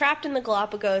get trapped in the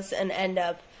Galapagos and end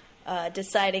up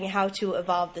deciding how to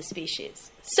evolve the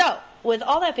species. So, with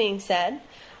all that being said,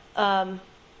 how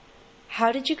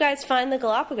did you guys find the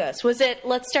Galapagos?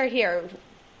 Let's start here.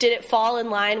 Did it fall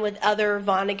in line with other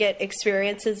Vonnegut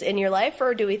experiences in your life,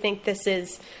 or do we think this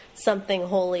is something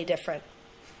wholly different?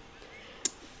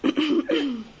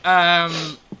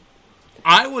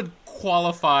 I would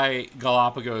qualify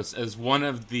Galapagos as one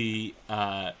of the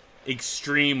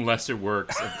extreme lesser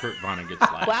works of Kurt Vonnegut's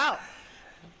life. Wow.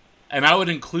 And I would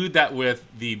include that with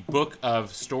the book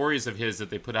of stories of his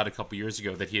that they put out a couple years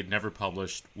ago that he had never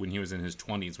published when he was in his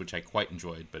 20s, which I quite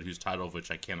enjoyed, but whose title of which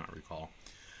I cannot recall.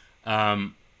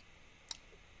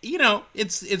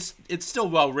 It's still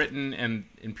well written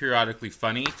and periodically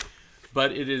funny,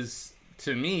 but it is,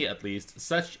 to me at least,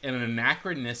 such an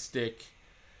anachronistic,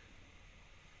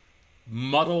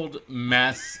 muddled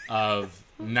mess of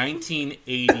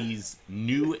 1980s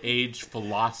new age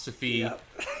philosophy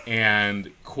and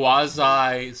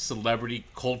quasi celebrity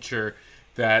culture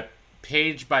that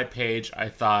page by page I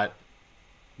thought,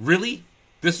 really?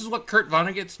 This is what Kurt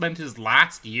Vonnegut spent his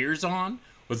last years on?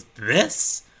 Was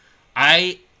this?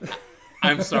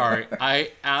 I'm sorry.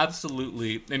 I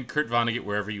absolutely, and Kurt Vonnegut,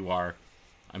 wherever you are,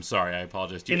 I'm sorry. I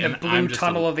apologize to you. In the blue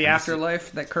tunnel of the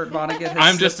afterlife that Kurt Vonnegut has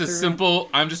I'm just a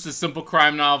simple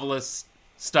crime novelist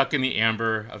stuck in the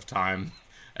amber of time,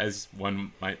 as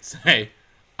one might say.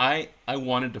 I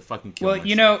wanted to fucking kill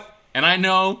myself. And I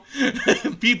know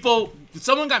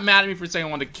someone got mad at me for saying I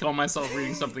wanted to kill myself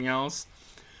reading something else.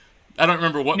 I don't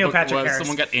remember what book it was. Harris.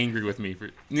 Someone got angry with me for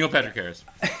Neil Patrick Harris.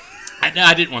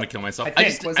 I didn't want to kill myself.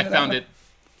 I found it.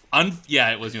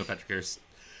 It was Neil Patrick Harris.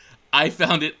 I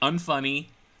found it unfunny.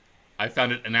 I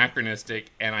found it anachronistic,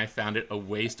 and I found it a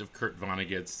waste of Kurt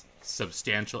Vonnegut's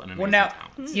substantial and amazing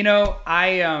talents.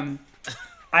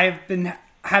 I've been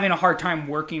having a hard time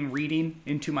working reading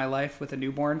into my life with a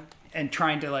newborn and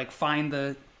trying to find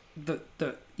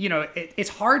it's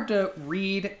hard to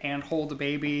read and hold a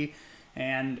baby,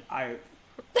 and I've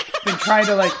been trying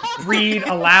to read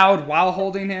aloud while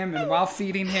holding him and while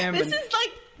feeding him. This is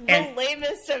the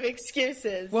lamest of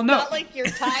excuses. Well, no. Not like you're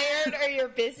tired or you're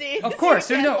busy. Of course.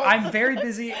 No, I'm very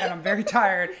busy and I'm very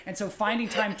tired. And so finding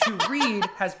time to read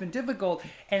has been difficult.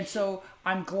 And so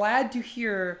I'm glad to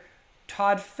hear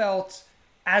Todd felt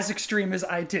as extreme as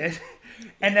I did.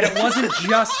 And that it wasn't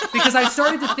just because I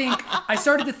started to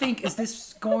think, is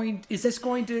this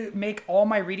going to make all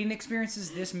my reading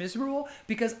experiences this miserable?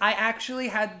 Because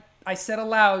I said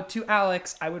aloud to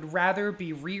Alex, I would rather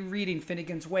be rereading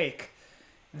Finnegan's Wake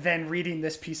than reading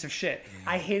this piece of shit.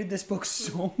 I hated this book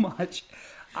so much.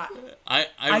 I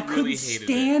really couldn't hated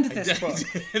stand it. this book.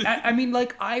 I mean,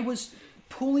 like, I was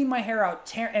pulling my hair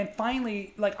out, and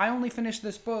finally, like, I only finished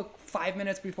this book 5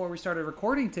 minutes before we started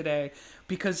recording today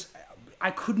because I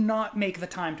could not make the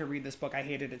time to read this book. I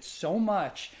hated it so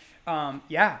much.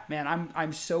 Yeah, man,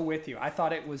 I'm so with you. I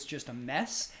thought it was just a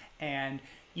mess, and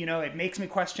you know, it makes me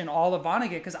question all of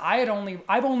Vonnegut because I've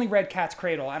only read Cat's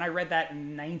Cradle, and I read that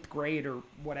in 9th grade or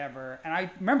whatever, and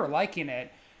I remember liking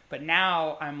it. But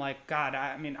now I'm like, God,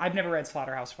 I mean, I've never read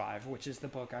Slaughterhouse-Five, which is the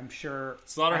book I'm sure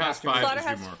Slaughterhouse-Five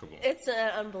is remarkable. It's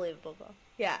an unbelievable book.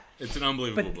 Yeah, it's an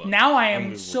unbelievable book. But now I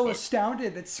am so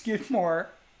astounded that Skidmore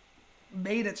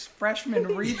made its freshman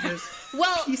read this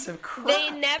piece of crap. They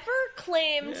never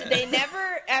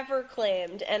ever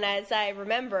claimed, and as I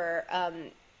remember,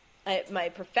 my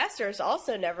professors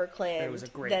also never claimed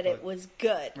that it was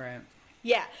good. Right.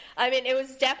 Yeah. I mean, it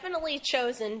was definitely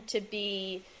chosen to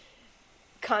be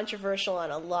controversial on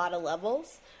a lot of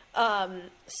levels.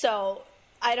 So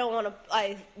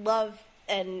I love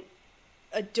and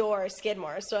adore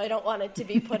Skidmore, so I don't want it to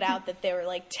be put out that they were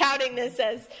like touting this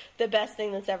as the best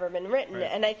thing that's ever been written. Right.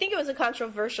 And I think it was a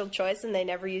controversial choice, and they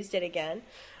never used it again.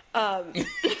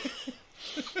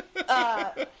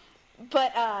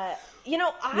 You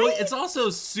know, it's also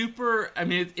super. I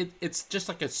mean, it's just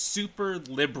like a super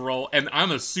liberal, and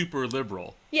I'm a super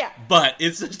liberal. Yeah. But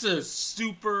it's just a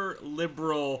super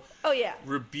liberal. Oh yeah.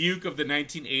 Rebuke of the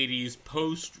 1980s,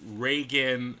 post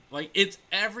Reagan. Like, it's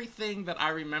everything that I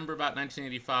remember about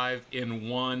 1985 in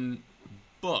one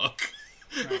book.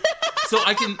 Right. So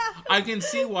I can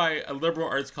see why a liberal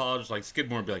arts college like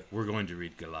Skidmore would be like, we're going to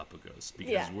read Galapagos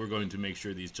because we're going to make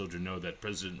sure these children know that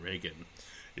President Reagan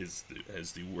is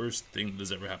the worst thing that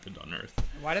has ever happened on Earth.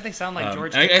 Why did they sound like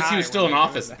George? I guess he was still in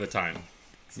office at the time.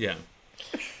 Yeah.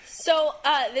 So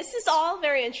this is all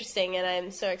very interesting, and I'm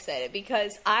so excited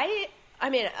because I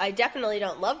mean, I definitely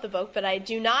don't love the book, but I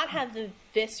do not have the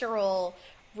visceral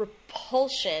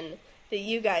repulsion that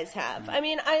you guys have. I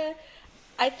mean,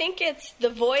 I think it's the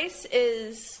voice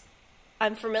is.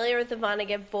 I'm familiar with the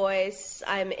Vonnegut voice.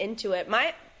 I'm into it.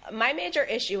 My major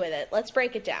issue with it. Let's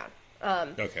break it down.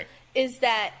 Okay. Is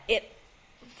that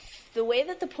the way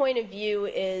that the point of view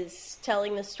is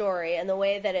telling the story and the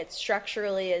way that it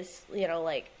structurally is, you know,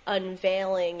 like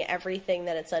unveiling everything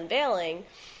that it's unveiling,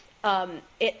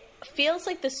 it feels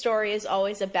like the story is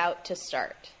always about to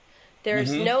start.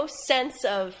 There's no sense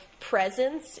of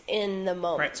presence in the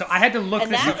moment. Right, so I had to look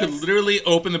this up. You could literally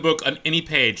open the book on any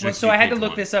page. Well, so I had to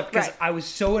look this up because I was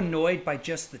so annoyed by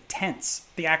just the tense,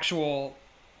 the actual...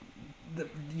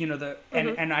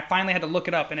 and I finally had to look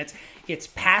it up, and it's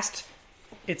past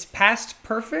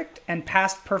perfect and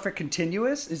past perfect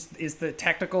continuous is the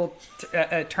technical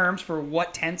terms for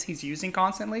what tense he's using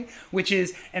constantly, which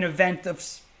is an event of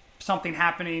something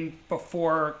happening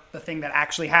before the thing that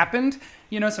actually happened.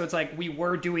 You know, so it's like we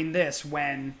were doing this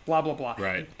when blah blah blah.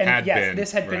 Right. And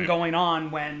this had been going on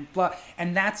when blah.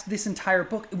 And that's this entire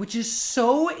book, which is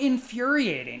so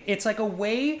infuriating. It's like a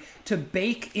way to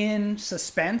bake in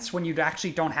suspense when you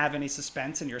actually don't have any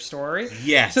suspense in your story.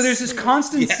 Yes. So there's this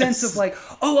constant sense of like,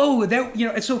 that, you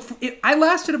know. And so I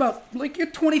lasted about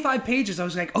like 25 pages. I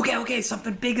was like, okay,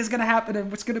 something big is gonna happen,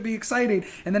 and it's gonna be exciting.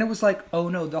 And then it was like, oh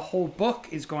no, the whole book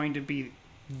is going to be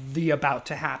the about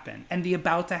to happen, and the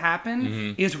about to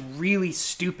happen is really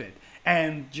stupid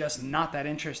and just not that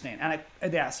interesting. And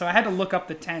so I had to look up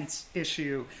the tense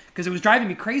issue because it was driving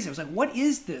me crazy. I was like, what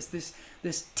is this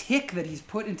tick that he's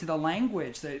put into the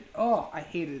language that I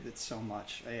hated it so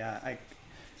much.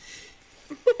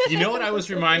 You know what I was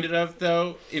reminded of,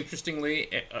 though, interestingly,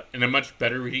 in a much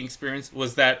better reading experience,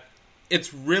 was that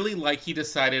it's really like he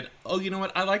decided, you know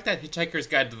what? I like that Hitchhiker's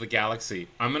Guide to the Galaxy.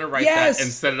 I'm going to write that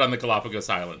and set it on the Galapagos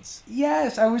Islands.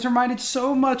 Yes, I was reminded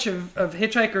so much of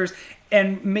Hitchhikers,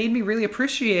 and made me really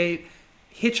appreciate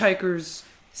Hitchhiker's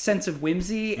sense of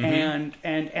whimsy and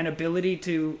ability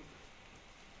to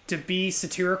be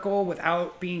satirical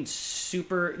without being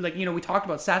super, like, you know, we talked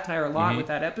about satire a lot with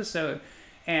that episode,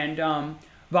 and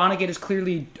Vonnegut is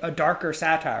clearly a darker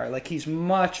satire. Like, he's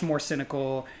much more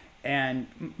cynical, and,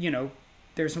 you know,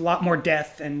 there's a lot more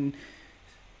death and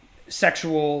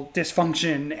sexual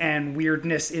dysfunction and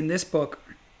weirdness in this book.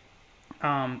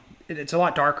 It's a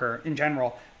lot darker in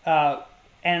general,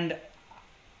 and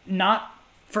not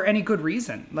for any good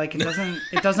reason. Like it doesn't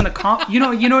you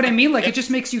know what I mean? Like it just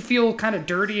makes you feel kind of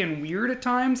dirty and weird at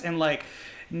times, and like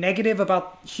negative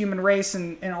about human race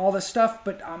and all this stuff,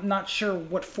 but I'm not sure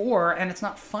what for, and it's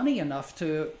not funny enough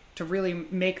to really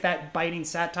make that biting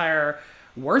satire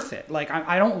worth it. Like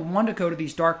I don't want to go to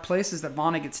these dark places that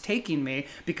Vonnegut's taking me,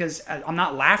 because I'm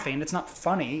not laughing. It's not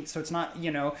funny, so it's not,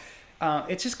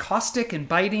 it's just caustic and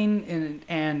biting,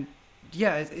 and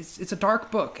yeah, it's a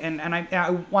dark book, and I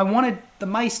wanted the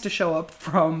mice to show up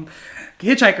from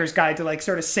Hitchhiker's Guide to like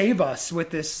sort of save us with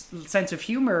this sense of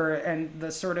humor and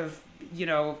the sort of,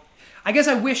 I guess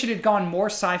I wish it had gone more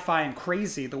sci-fi and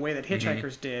crazy the way that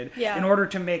Hitchhikers did, in order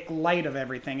to make light of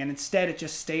everything, and instead it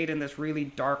just stayed in this really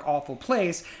dark, awful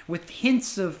place with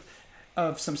hints of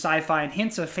some sci-fi and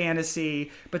hints of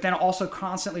fantasy, but then also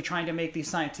constantly trying to make these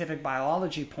scientific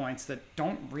biology points that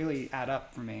don't really add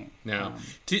up for me. No.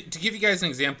 To give you guys an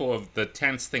example of the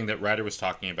tense thing that Ryder was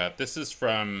talking about, this is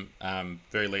from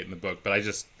very late in the book, but I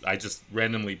just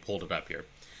randomly pulled it up here.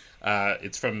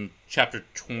 It's from chapter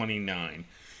 29.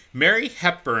 Mary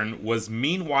Hepburn was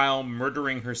meanwhile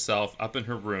murdering herself up in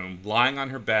her room, lying on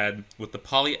her bed with the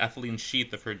polyethylene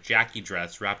sheath of her Jackie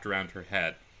dress wrapped around her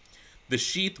head. The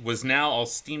sheath was now all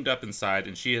steamed up inside,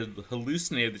 and she had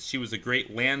hallucinated that she was a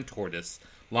great land tortoise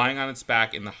lying on its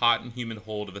back in the hot and humid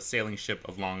hold of a sailing ship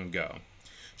of long ago.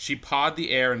 She pawed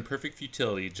the air in perfect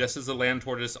futility, just as a land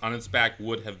tortoise on its back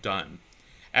would have done.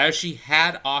 As she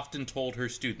had often told her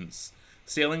students,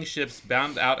 sailing ships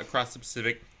bound out across the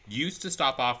Pacific used to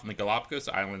stop off on the Galapagos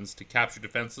Islands to capture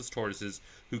defenseless tortoises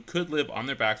who could live on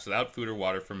their backs without food or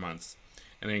water for months.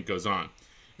 And then it goes on.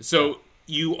 So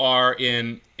you are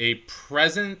in a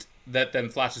present that then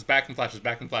flashes back and flashes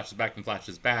back and flashes back and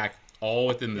flashes back, all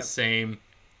within the same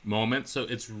moment. So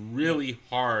it's really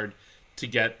hard to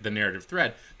get the narrative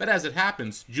thread. But as it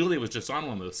happens, Julia was just on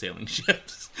one of those sailing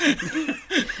ships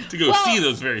to go see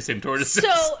those very same tortoises.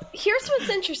 So here's what's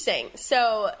interesting.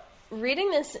 So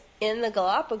reading this in the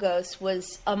Galapagos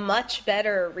was a much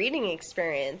better reading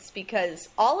experience, because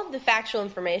all of the factual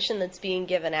information that's being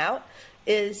given out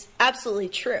is absolutely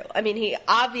true. I mean, he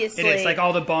obviously... It is, like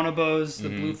all the bonobos, the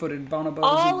blue-footed bonobos.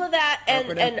 All of that,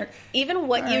 and even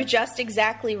what you just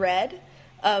exactly read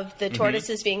of the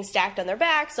tortoises being stacked on their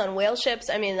backs on whale ships,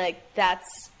 I mean, like, that's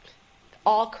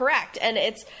all correct. And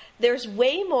there's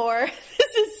way more...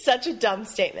 This is such a dumb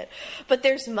statement, but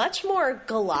there's much more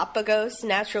Galapagos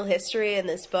natural history in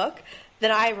this book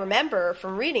than I remember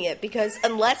from reading it, because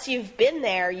unless you've been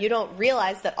there, you don't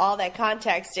realize that all that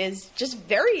context is just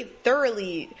very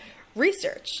thoroughly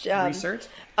researched.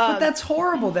 But that's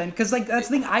horrible then, because like that's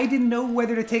the thing. I didn't know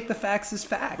whether to take the facts as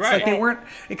facts. Right. Like they weren't,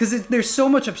 because there's so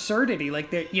much absurdity. Like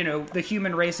the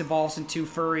human race evolves into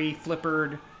furry,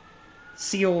 flippered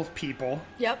seal people.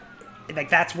 Yep. Like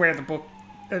that's where the book.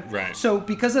 Right. So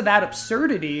because of that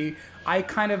absurdity, I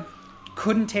kind of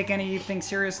couldn't take anything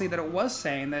seriously that it was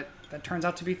saying. That turns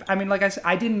out to be... I mean, like I said,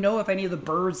 I didn't know if any of the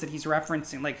birds that he's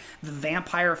referencing, like the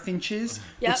vampire finches,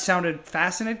 which sounded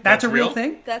fascinating. That's a real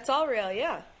thing? That's all real,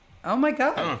 yeah. Oh my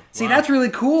God. Oh, See, wow. that's really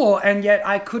cool, and yet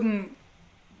I couldn't,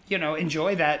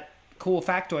 enjoy that cool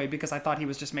factoid because I thought he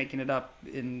was just making it up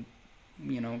in,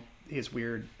 his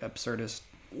weird, absurdist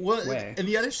way. And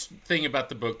the other thing about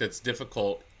the book that's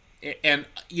difficult, and,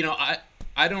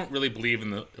 I don't really believe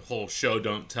in the whole show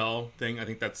don't tell thing. I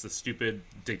think that's the stupid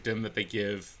dictum that they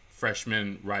give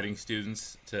freshman writing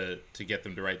students to get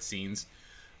them to write scenes.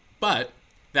 But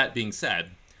that being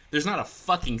said, there's not a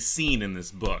fucking scene in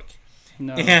this book.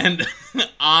 No. And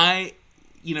I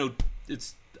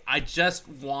just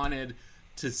wanted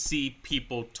to see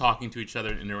people talking to each other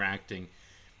and interacting.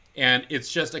 And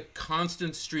it's just a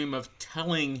constant stream of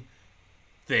telling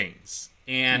things.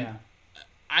 And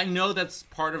I know that's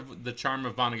part of the charm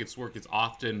of Vonnegut's work. It's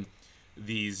often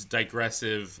these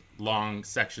digressive, long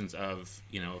sections of,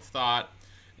 of thought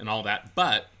and all that.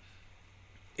 But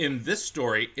in this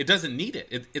story, it doesn't need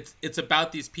it. It's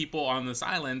about these people on this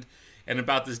island and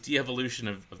about this de-evolution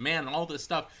of man and all this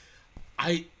stuff.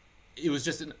 It was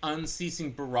just an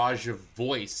unceasing barrage of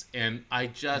voice, and I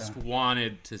just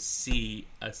wanted to see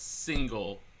a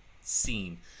single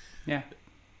scene. Yeah.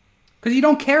 Because you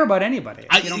don't care about anybody.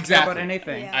 You don't care about Exactly.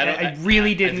 anything. Yeah. I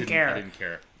really didn't care. I didn't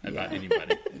care about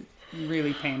anybody.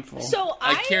 Really painful. So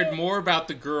I cared more about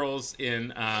the girls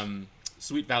in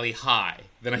Sweet Valley High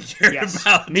than I cared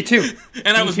about. Me too.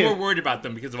 And I Me was too. more worried about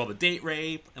them because of all the date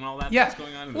rape and all that that's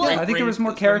going on. And the Well, rape I think there was rape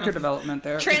more that's going character on. development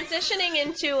there. transitioning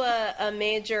into a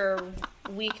major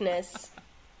weakness,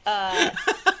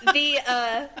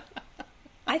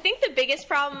 I think the biggest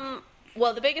problem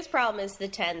is the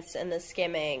tense and the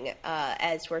skimming,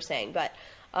 as we're saying. But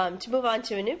to move on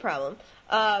to a new problem,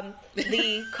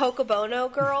 the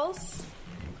Cocobono girls.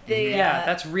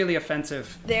 That's really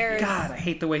offensive. God, I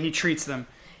hate the way he treats them.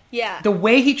 Yeah. The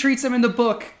way he treats them in the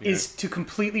book is to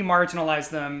completely marginalize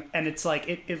them, and it's like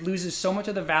it loses so much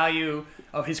of the value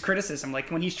of his criticism. Like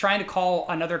when he's trying to call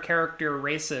another character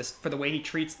racist for the way he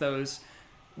treats those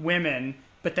women,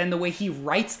 but then the way he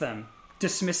writes them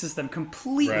dismisses them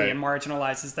completely and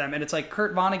marginalizes them. And it's like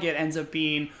Kurt Vonnegut ends up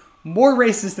being more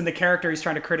racist than the character he's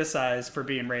trying to criticize for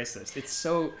being racist. It's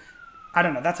so... I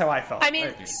don't know. That's how I felt. I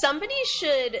mean, somebody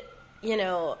should,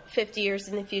 50 years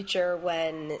in the future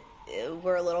when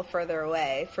we're a little further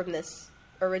away from this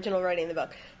original writing of the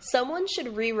book, someone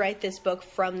should rewrite this book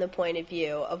from the point of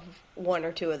view of one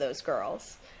or two of those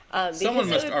girls. Someone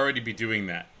must already be doing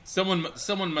that.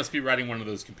 Someone must be writing one of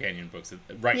those companion books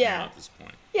now at this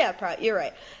point. Yeah, you're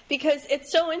right. Because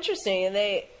it's so interesting, and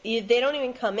they don't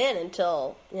even come in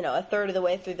until a third of the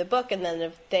way through the book, and then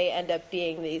if they end up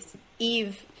being these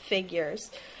Eve figures.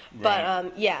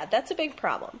 But that's a big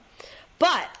problem.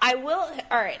 But I will.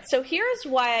 All right. So here's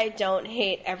why I don't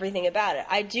hate everything about it.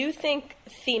 I do think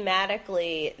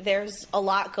thematically there's a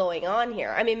lot going on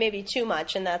here. I mean, maybe too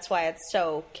much, and that's why it's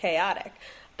so chaotic.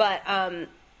 But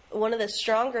one of the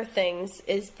stronger things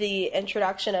is the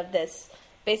introduction of this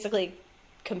basically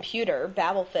computer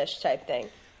Babelfish type thing.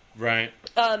 Right.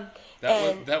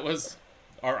 That was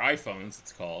our iPhones.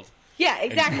 It's called. Yeah.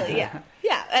 Exactly. Yeah.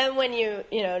 And when you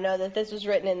know that this was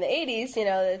written in the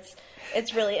 80s,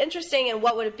 it's really interesting. And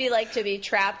what would it be like to be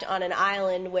trapped on an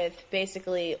island with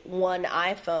basically one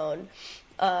iPhone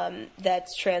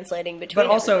that's translating between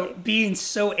But also, everybody. being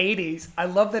so 80s, I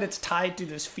love that it's tied to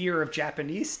this fear of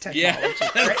Japanese technology.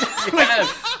 Yeah. Right?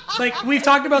 like, we've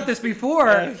talked about this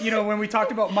before, when we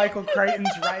talked about Michael Crichton's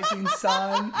Rising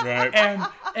Sun. Right.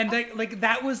 And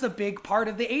that was the big part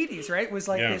of the 80s, right? Was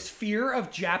this fear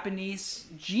of Japanese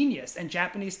genius and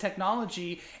Japanese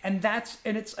technology. And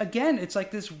it's like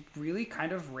this really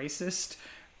kind of racist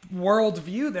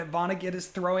worldview that Vonnegut is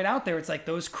throwing out there. It's like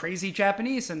those crazy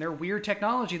Japanese and their weird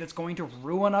technology that's going to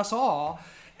ruin us all.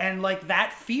 And like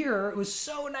that fear was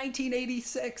so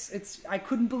 1986. I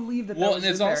couldn't believe that. Well, and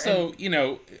it's also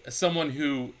someone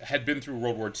who had been through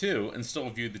World War II and still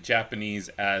viewed the Japanese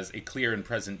as a clear and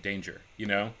present danger.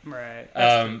 Right.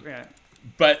 That's true. Yeah.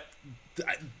 But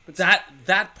that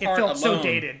part it felt alone, so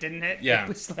dated, didn't it? Yeah, it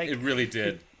was like, it really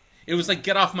did. It was like,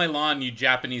 get off my lawn, you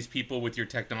Japanese people, with your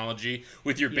technology,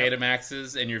 with your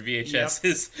Betamaxes and your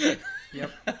VHSs.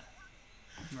 Yep.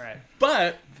 Right.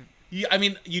 But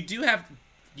you do have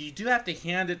to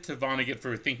hand it to Vonnegut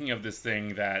for thinking of this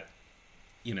thing that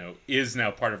is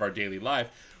now part of our daily life.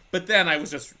 But then I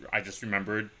just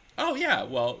remembered, oh yeah,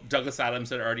 well, Douglas Adams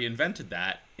had already invented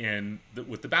that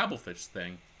with the Babelfish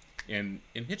thing. In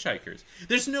Hitchhikers.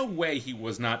 There's no way he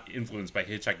was not influenced by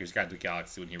Hitchhiker's Guide to the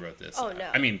Galaxy when he wrote this. Oh, no.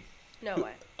 I mean... No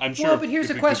way. I'm sure... Well, but here's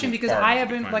the question, because I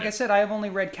haven't... Like it. I said, I have only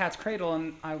read Cat's Cradle,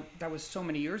 and that was so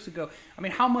many years ago. I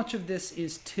mean, how much of this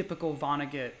is typical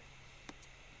Vonnegut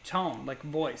tone, like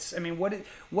voice? I mean, what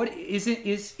is it?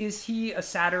 Is he a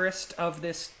satirist of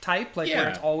this type? Like, where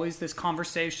it's always this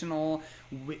conversational,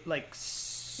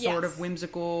 sort of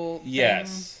whimsical thing?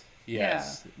 Yes. Yeah.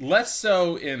 Less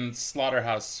so in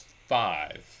Slaughterhouse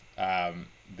 5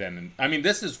 than... I mean,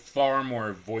 this is far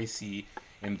more voicey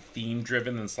and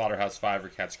theme-driven than Slaughterhouse 5 or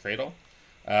Cat's Cradle.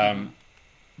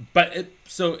 But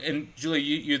and Julia,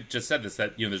 you just said this,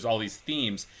 that, there's all these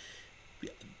themes.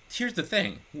 Here's the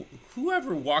thing.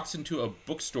 Whoever walks into a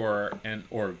bookstore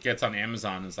or gets on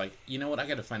Amazon and is like, you know what, I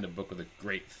got to find a book with a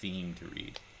great theme to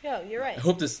read. Yeah, you're right. I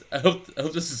hope this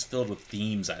is filled with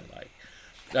themes I like.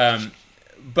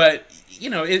 But he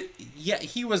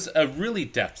was a really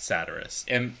deft satirist,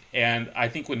 and I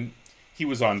think when he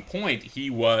was on point, he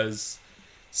was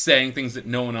saying things that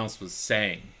no one else was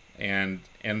saying, and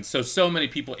so many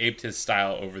people aped his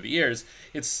style over the years.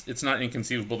 It's not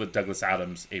inconceivable that Douglas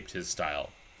Adams aped his style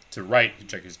to write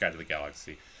Hitchhiker's Guide to the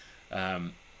Galaxy.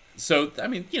 So I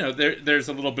mean, there's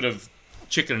a little bit of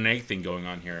chicken and egg thing going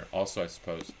on here, also, I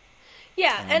suppose.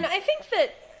 Yeah, and I think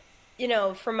that.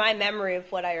 From my memory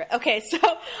of what I read. Okay, so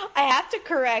I have to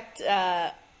correct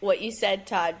what you said,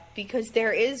 Todd, because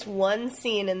there is one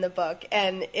scene in the book,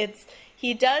 and it's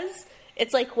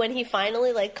like when he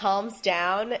finally calms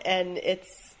down, and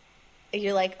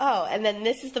you're like, oh, and then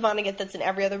this is the Vonnegut that's in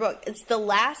every other book. It's the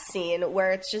last scene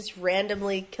where it's just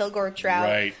randomly Kilgore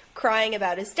Trout crying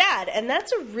about his dad, and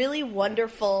that's a really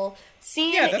wonderful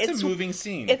scene. Yeah, that's a moving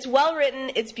scene. It's well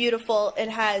written. It's beautiful. It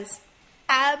has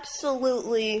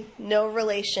absolutely no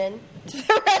relation to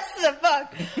the rest of the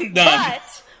book. None.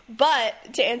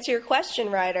 But to answer your question,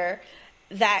 Ryder,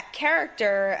 that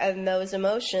character and those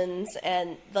emotions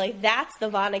and like that's the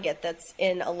Vonnegut that's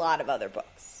in a lot of other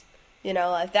books. You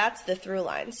know, like that's the through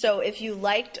line. So if you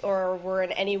liked or were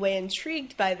in any way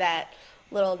intrigued by that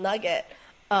little nugget,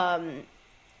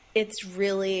 it's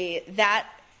really that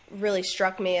really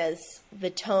struck me as the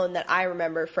tone that I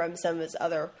remember from some of his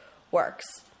other works.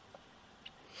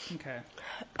 Okay.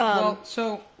 Well,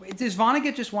 so is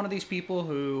Vonnegut just one of these people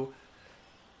who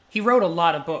he wrote a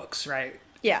lot of books, right?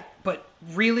 Yeah. But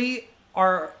really,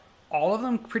 are all of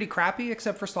them pretty crappy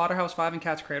except for Slaughterhouse-Five and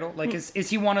Cat's Cradle? Like, is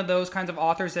he one of those kinds of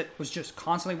authors that was just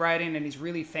constantly writing and he's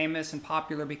really famous and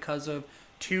popular because of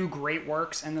 2 great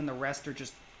works and then the rest are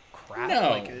just crap?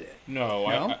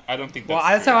 No, I don't think that's Well,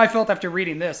 that's true. how I felt after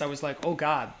reading this. I was like, oh,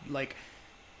 God, like,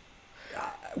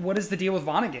 what is the deal with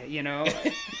Vonnegut, you know?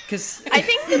 Because I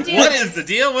think the deal What is the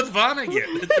deal with Vonnegut?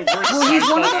 It's the worst well, he's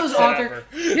one of those episode authors.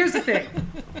 ever. Here's the thing.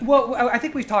 Well, I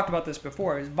think we've talked about this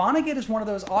before. Is Vonnegut is one of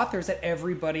those authors that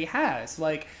everybody has.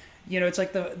 Like, you know, it's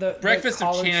like the Breakfast the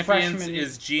of college Champions freshman.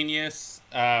 is genius.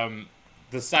 The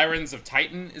Sirens of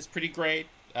Titan is pretty great.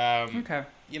 Okay.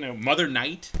 You know, Mother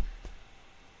Night.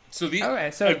 So these.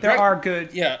 Okay, so there are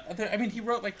good. Yeah, I mean, he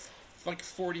wrote like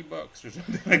 40 books or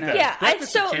something like that. Yeah,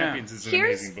 Breakfast of so Champions is an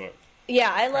here's- amazing book.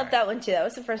 Yeah, I love Alright. that one too. That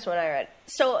was the first one I read.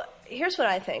 So here's what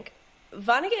I think.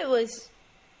 Vonnegut was,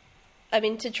 I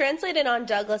mean, to translate it on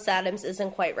Douglas Adams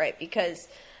isn't quite right because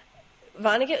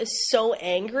Vonnegut is so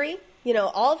angry. You know,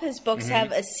 all of his books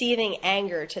have a seething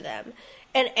anger to them.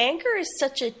 And anger is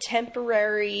such a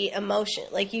temporary emotion.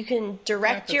 Like you can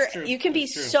direct Yeah, that's true. you can be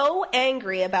That's true. so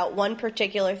angry about one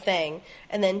particular thing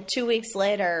and then 2 weeks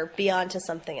later be on to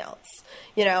something else.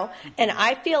 You know? And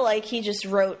I feel like he just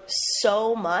wrote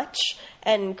so much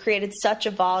and created such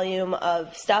a volume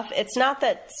of stuff. It's not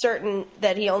that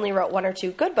he only wrote 1 or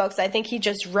 2 good books. I think he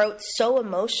just wrote so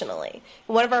emotionally.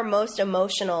 One of our most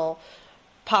emotional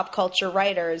pop culture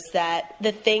writers, that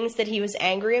the things that he was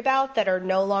angry about that are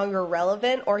no longer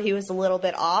relevant or he was a little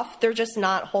bit off, they're just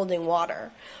not holding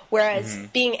water. Whereas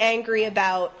being angry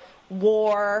about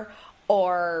war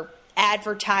or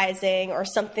advertising or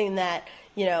something that,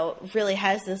 you know, really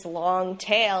has this long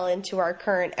tail into our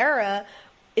current era,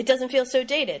 it doesn't feel so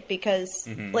dated because,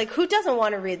 like, who doesn't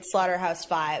want to read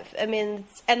Slaughterhouse-Five? I mean,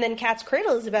 and then Cat's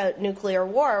Cradle is about nuclear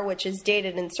war, which is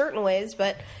dated in certain ways,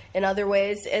 but in other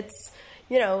ways it's,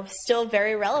 you know, still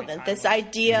very relevant. This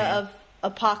idea of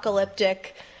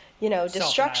apocalyptic, you know,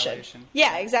 destruction. Self-annihilation.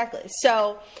 Yeah, exactly.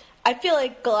 So I feel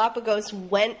like Galapagos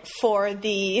went for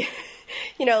the,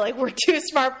 you know, like we're too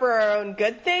smart for our own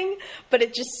good thing, but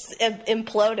it just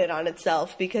imploded on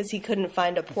itself because he couldn't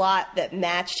find a plot that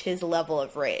matched his level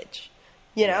of rage.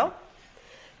 You know?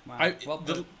 Wow.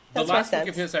 The That's my last book sense.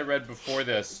 of his I read before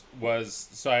this was,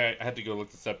 so I had to go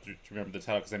look this up to remember the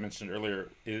title because I mentioned earlier,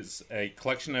 is a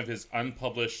collection of his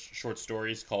unpublished short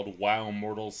stories called While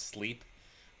Mortals Sleep,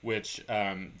 which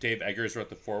Dave Eggers wrote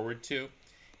the foreword to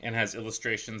and has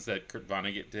illustrations that Kurt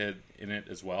Vonnegut did in it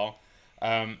as well.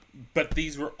 But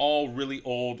these were all really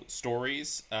old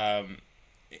stories,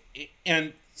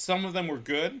 and some of them were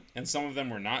good and some of them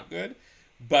were not good,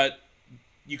 but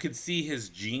you could see his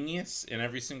genius in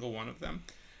every single one of them.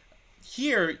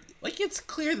 Here, like, it's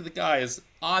clear that the guy is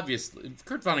obviously,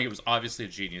 Kurt Vonnegut was obviously a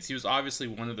genius. He was obviously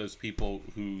one of those people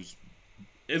whose,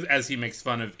 as he makes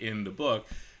fun of in the book,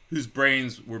 whose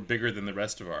brains were bigger than the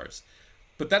rest of ours.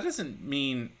 But that doesn't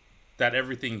mean that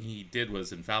everything he did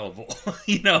was infallible.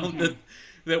 You know,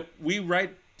 that we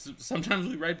write, sometimes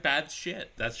we write bad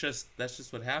shit. That's just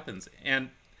what happens.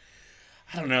 And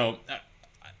I don't know,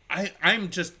 I'm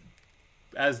just,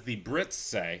 as the Brits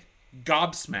say,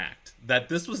 gobsmacked that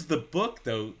this was the book,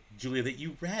 though, Julia, that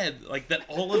you read, like, that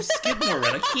all of Skidmore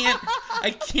read.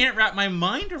 I can't wrap my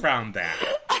mind around that.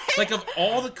 Like, of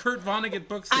all the Kurt Vonnegut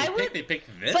books they picked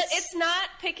this. But it's not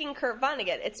picking Kurt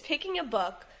Vonnegut. It's picking a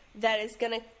book that is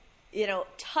going to, you know,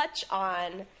 touch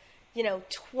on, you know,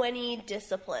 20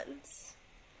 disciplines.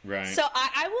 Right. So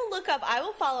I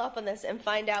will follow up on this and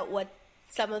find out what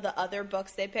some of the other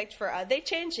books they picked for. They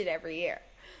change it every year.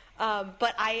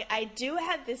 But I do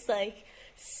have this, like,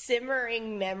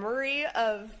 simmering memory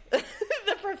of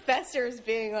the professors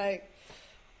being like,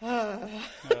 what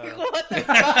the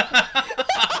fuck?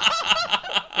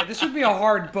 Yeah, this would be a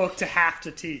hard book to have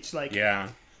to teach. Like, Yeah.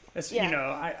 You know,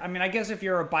 I mean, I guess if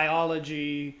you're a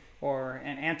biology or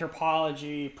an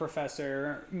anthropology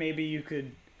professor, maybe you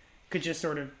could just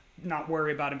sort of not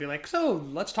worry about it and be like, so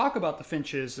let's talk about the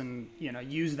finches and, you know,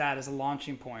 use that as a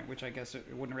launching point, which I guess it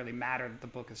wouldn't really matter that the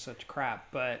book is such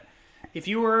crap. But If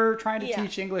you were trying to Yeah.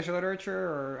 teach English literature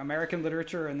or American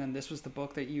literature, and then this was the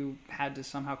book that you had to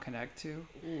somehow connect to,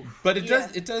 But it Yeah.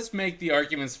 does make the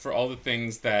arguments for all the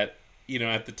things that,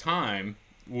 at the time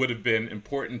would have been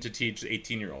important to teach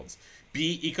 18-year-olds.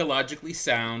 Be ecologically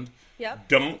sound. Yep.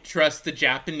 Don't trust the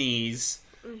Japanese.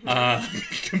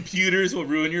 Computers will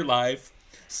ruin your life.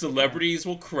 Celebrities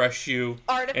will crush you.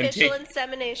 Artificial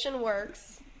insemination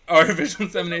works. Artificial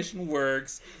insemination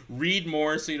works. Read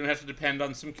more so you don't have to depend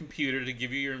on some computer to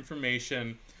give you your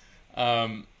information.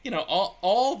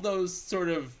 All those sort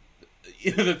of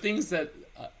the things that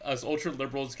us ultra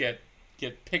liberals get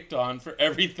picked on for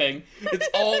everything. It's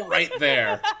all right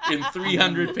there in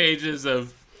 300 pages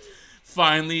of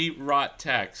finely wrought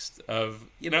text of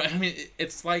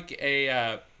it's like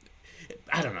a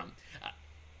I don't know.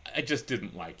 I just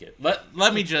didn't like it.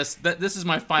 Let me just this is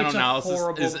my final It's a analysis.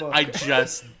 horrible book. I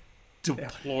just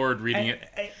deplored reading it,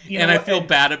 you know and I what, feel and-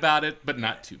 bad about it, but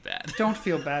not too bad. don't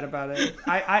feel bad about it.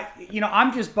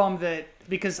 I'm just bummed that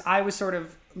because I was sort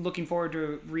of looking forward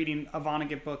to reading a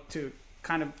Vonnegut book to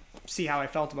kind of see how I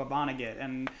felt about Vonnegut,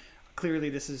 and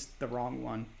clearly this is the wrong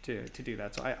one to do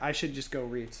that. So I should just go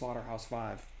read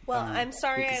Slaughterhouse-Five. Well, I'm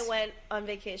sorry I because- went on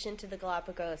vacation to the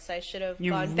Galapagos. I should have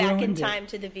You gone back in ruined it. time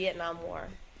to the Vietnam War.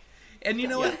 And you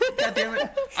know what? God damn it.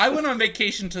 I went on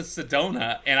vacation to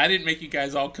Sedona, and I didn't make you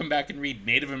guys all come back and read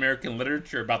Native American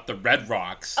literature about the Red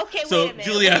Rocks. Okay, so, wait a minute,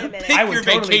 Julia, wait a minute. pick I would your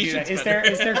totally do vacations. that.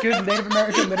 Is better. there good Native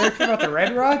American literature about the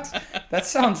Red Rocks? That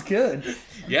sounds good. I'm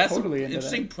Yeah, some totally into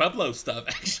interesting Pueblo stuff,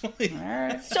 actually. that. All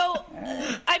right. So,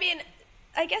 I mean,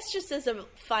 I guess just as a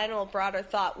final broader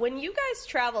thought, when you guys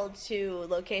travel to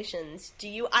locations,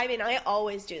 I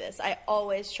always do this. I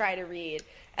always try to read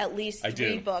at least I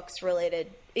 3 do. books related,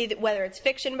 either whether it's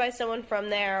fiction by someone from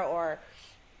there or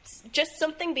just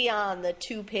something beyond the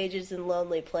 2 pages in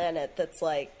Lonely Planet that's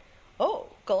like, oh,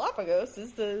 Galapagos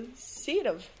is the seat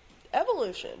of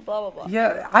evolution, blah, blah, blah.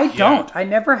 Yeah, I don't. I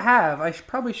never have. I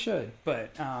probably should,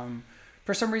 but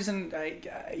for some reason,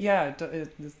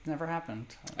 it's never happened.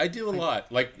 I do a lot.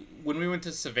 Like, when we went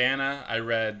to Savannah, I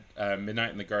read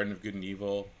Midnight in the Garden of Good and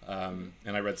Evil, and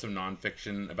I read some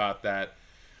nonfiction about that.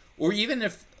 Or even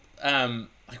if, I'm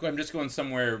just going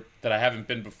somewhere that I haven't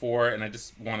been before, and I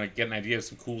just want to get an idea of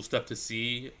some cool stuff to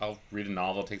see, I'll read a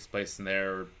novel that takes place in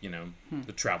there, or,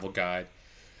 the travel guide.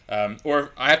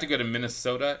 Or I have to go to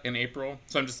Minnesota in April,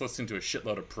 so I'm just listening to a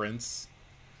shitload of Prince.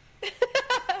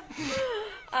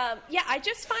 Yeah, I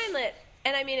just find that,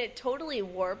 and I mean, it totally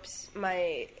warps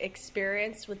my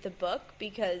experience with the book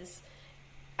because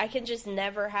I can just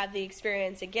never have the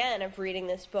experience again of reading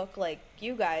this book like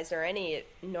you guys or any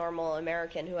normal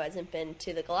American who hasn't been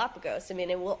to the Galapagos. I mean,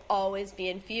 it will always be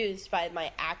infused by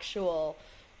my actual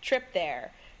trip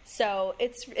there. So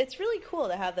it's really cool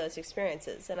to have those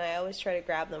experiences, and I always try to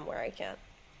grab them where I can.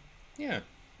 Yeah,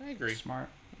 I agree. Smart.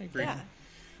 I agree. Yeah.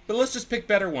 But let's just pick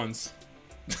better ones.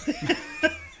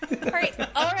 All right.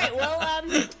 Well,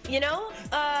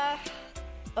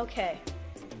 okay.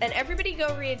 And everybody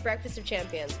go read Breakfast of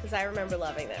Champions, because I remember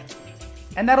loving that.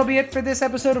 And that'll be it for this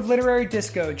episode of Literary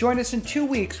Disco. Join us in 2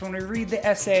 weeks when we read the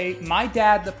essay My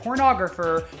Dad the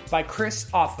Pornographer by Chris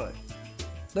Offutt.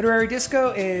 Literary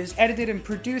Disco is edited and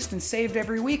produced and saved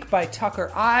every week by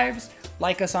Tucker Ives.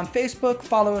 Like us on Facebook,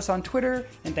 follow us on Twitter,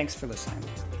 and thanks for listening.